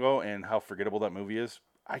long ago and how forgettable that movie is.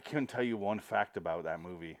 I couldn't tell you one fact about that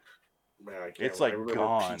movie. Man, I can't. It's like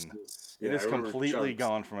gone. Yeah, it is completely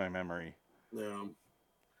gone from my memory.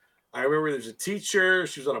 I remember there's a teacher.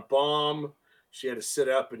 She was on a bomb. She had to sit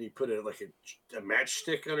up, and he put a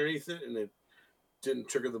matchstick underneath it, and it didn't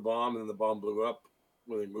trigger the bomb, and then the bomb blew up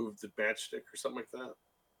when they moved the matchstick or something like that.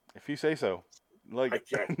 If you say so. Like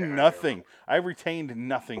nothing. I retained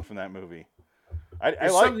nothing from that movie. I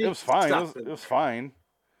liked it. Was fine. It was fine.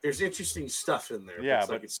 There's interesting stuff in there. Yeah,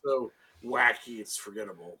 but it's so wacky, it's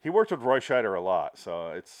forgettable. He worked with Roy Scheider a lot,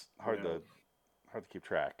 so it's hard to keep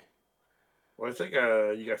track. Well, I think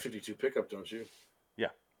you got 52 pickup, don't you? Yeah.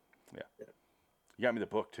 You got me the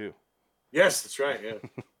book too. Yes, that's right.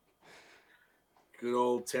 Yeah. Good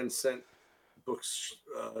old 10-cent books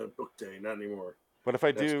book day. Not anymore. But if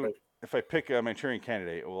I pick a Manchurian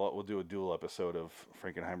Candidate, we'll do a dual episode of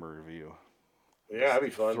Frankenheimer review. Yeah, that'd be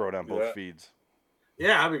fun. Throw it on both feeds.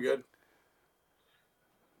 Yeah, that'd be good.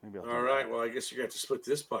 Maybe all right. Well, I guess you're going to have to split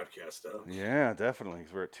this podcast up. Yeah, definitely.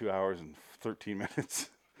 Because we're at 2 hours and 13 minutes.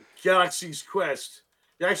 Galaxy's Quest.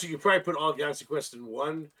 Actually, you could probably put all Galaxy Quest in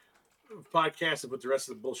one podcast and put the rest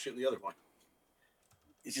of the bullshit in the other one.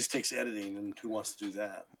 It just takes editing, and who wants to do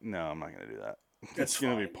that? No, I'm not going to do that. That's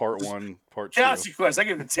going to be part 1, part 2. Galaxy Quest, I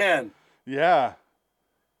give it a 10. Yeah.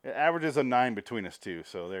 It averages a 9 between us two,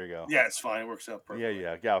 so there you go. Yeah, it's fine. It works out perfectly.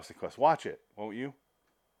 Yeah. Galaxy Quest. Watch it, won't you?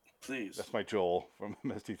 Please. That's my Joel from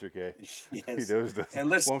MST3K. Yes. He knows this. And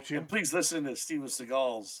listen, won't you? And please listen to Steven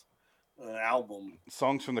Seagal's album.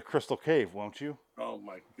 Songs from the Crystal Cave, won't you? Oh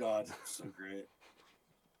my God, it's so great.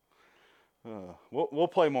 We'll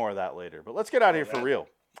play more of that later, but let's get out of here for real.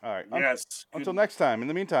 All right. Yes. Until next time. In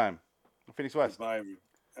the meantime, I'm Phoenix West. Bye.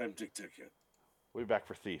 I'm Dick Ticket. We'll be back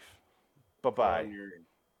for Thief. Bye-bye.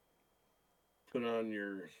 Put on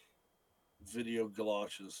your video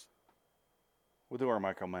galoshes. We'll do our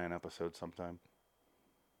Michael Mann episode sometime.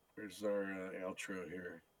 There's our outro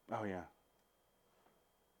here. Oh, yeah.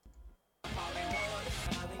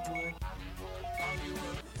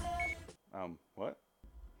 What?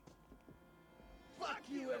 Fuck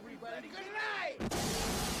you, everybody. Good night.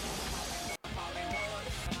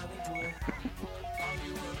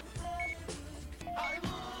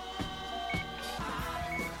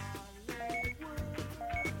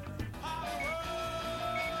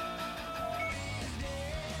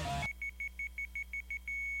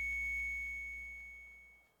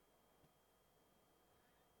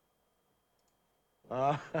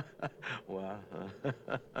 Wow.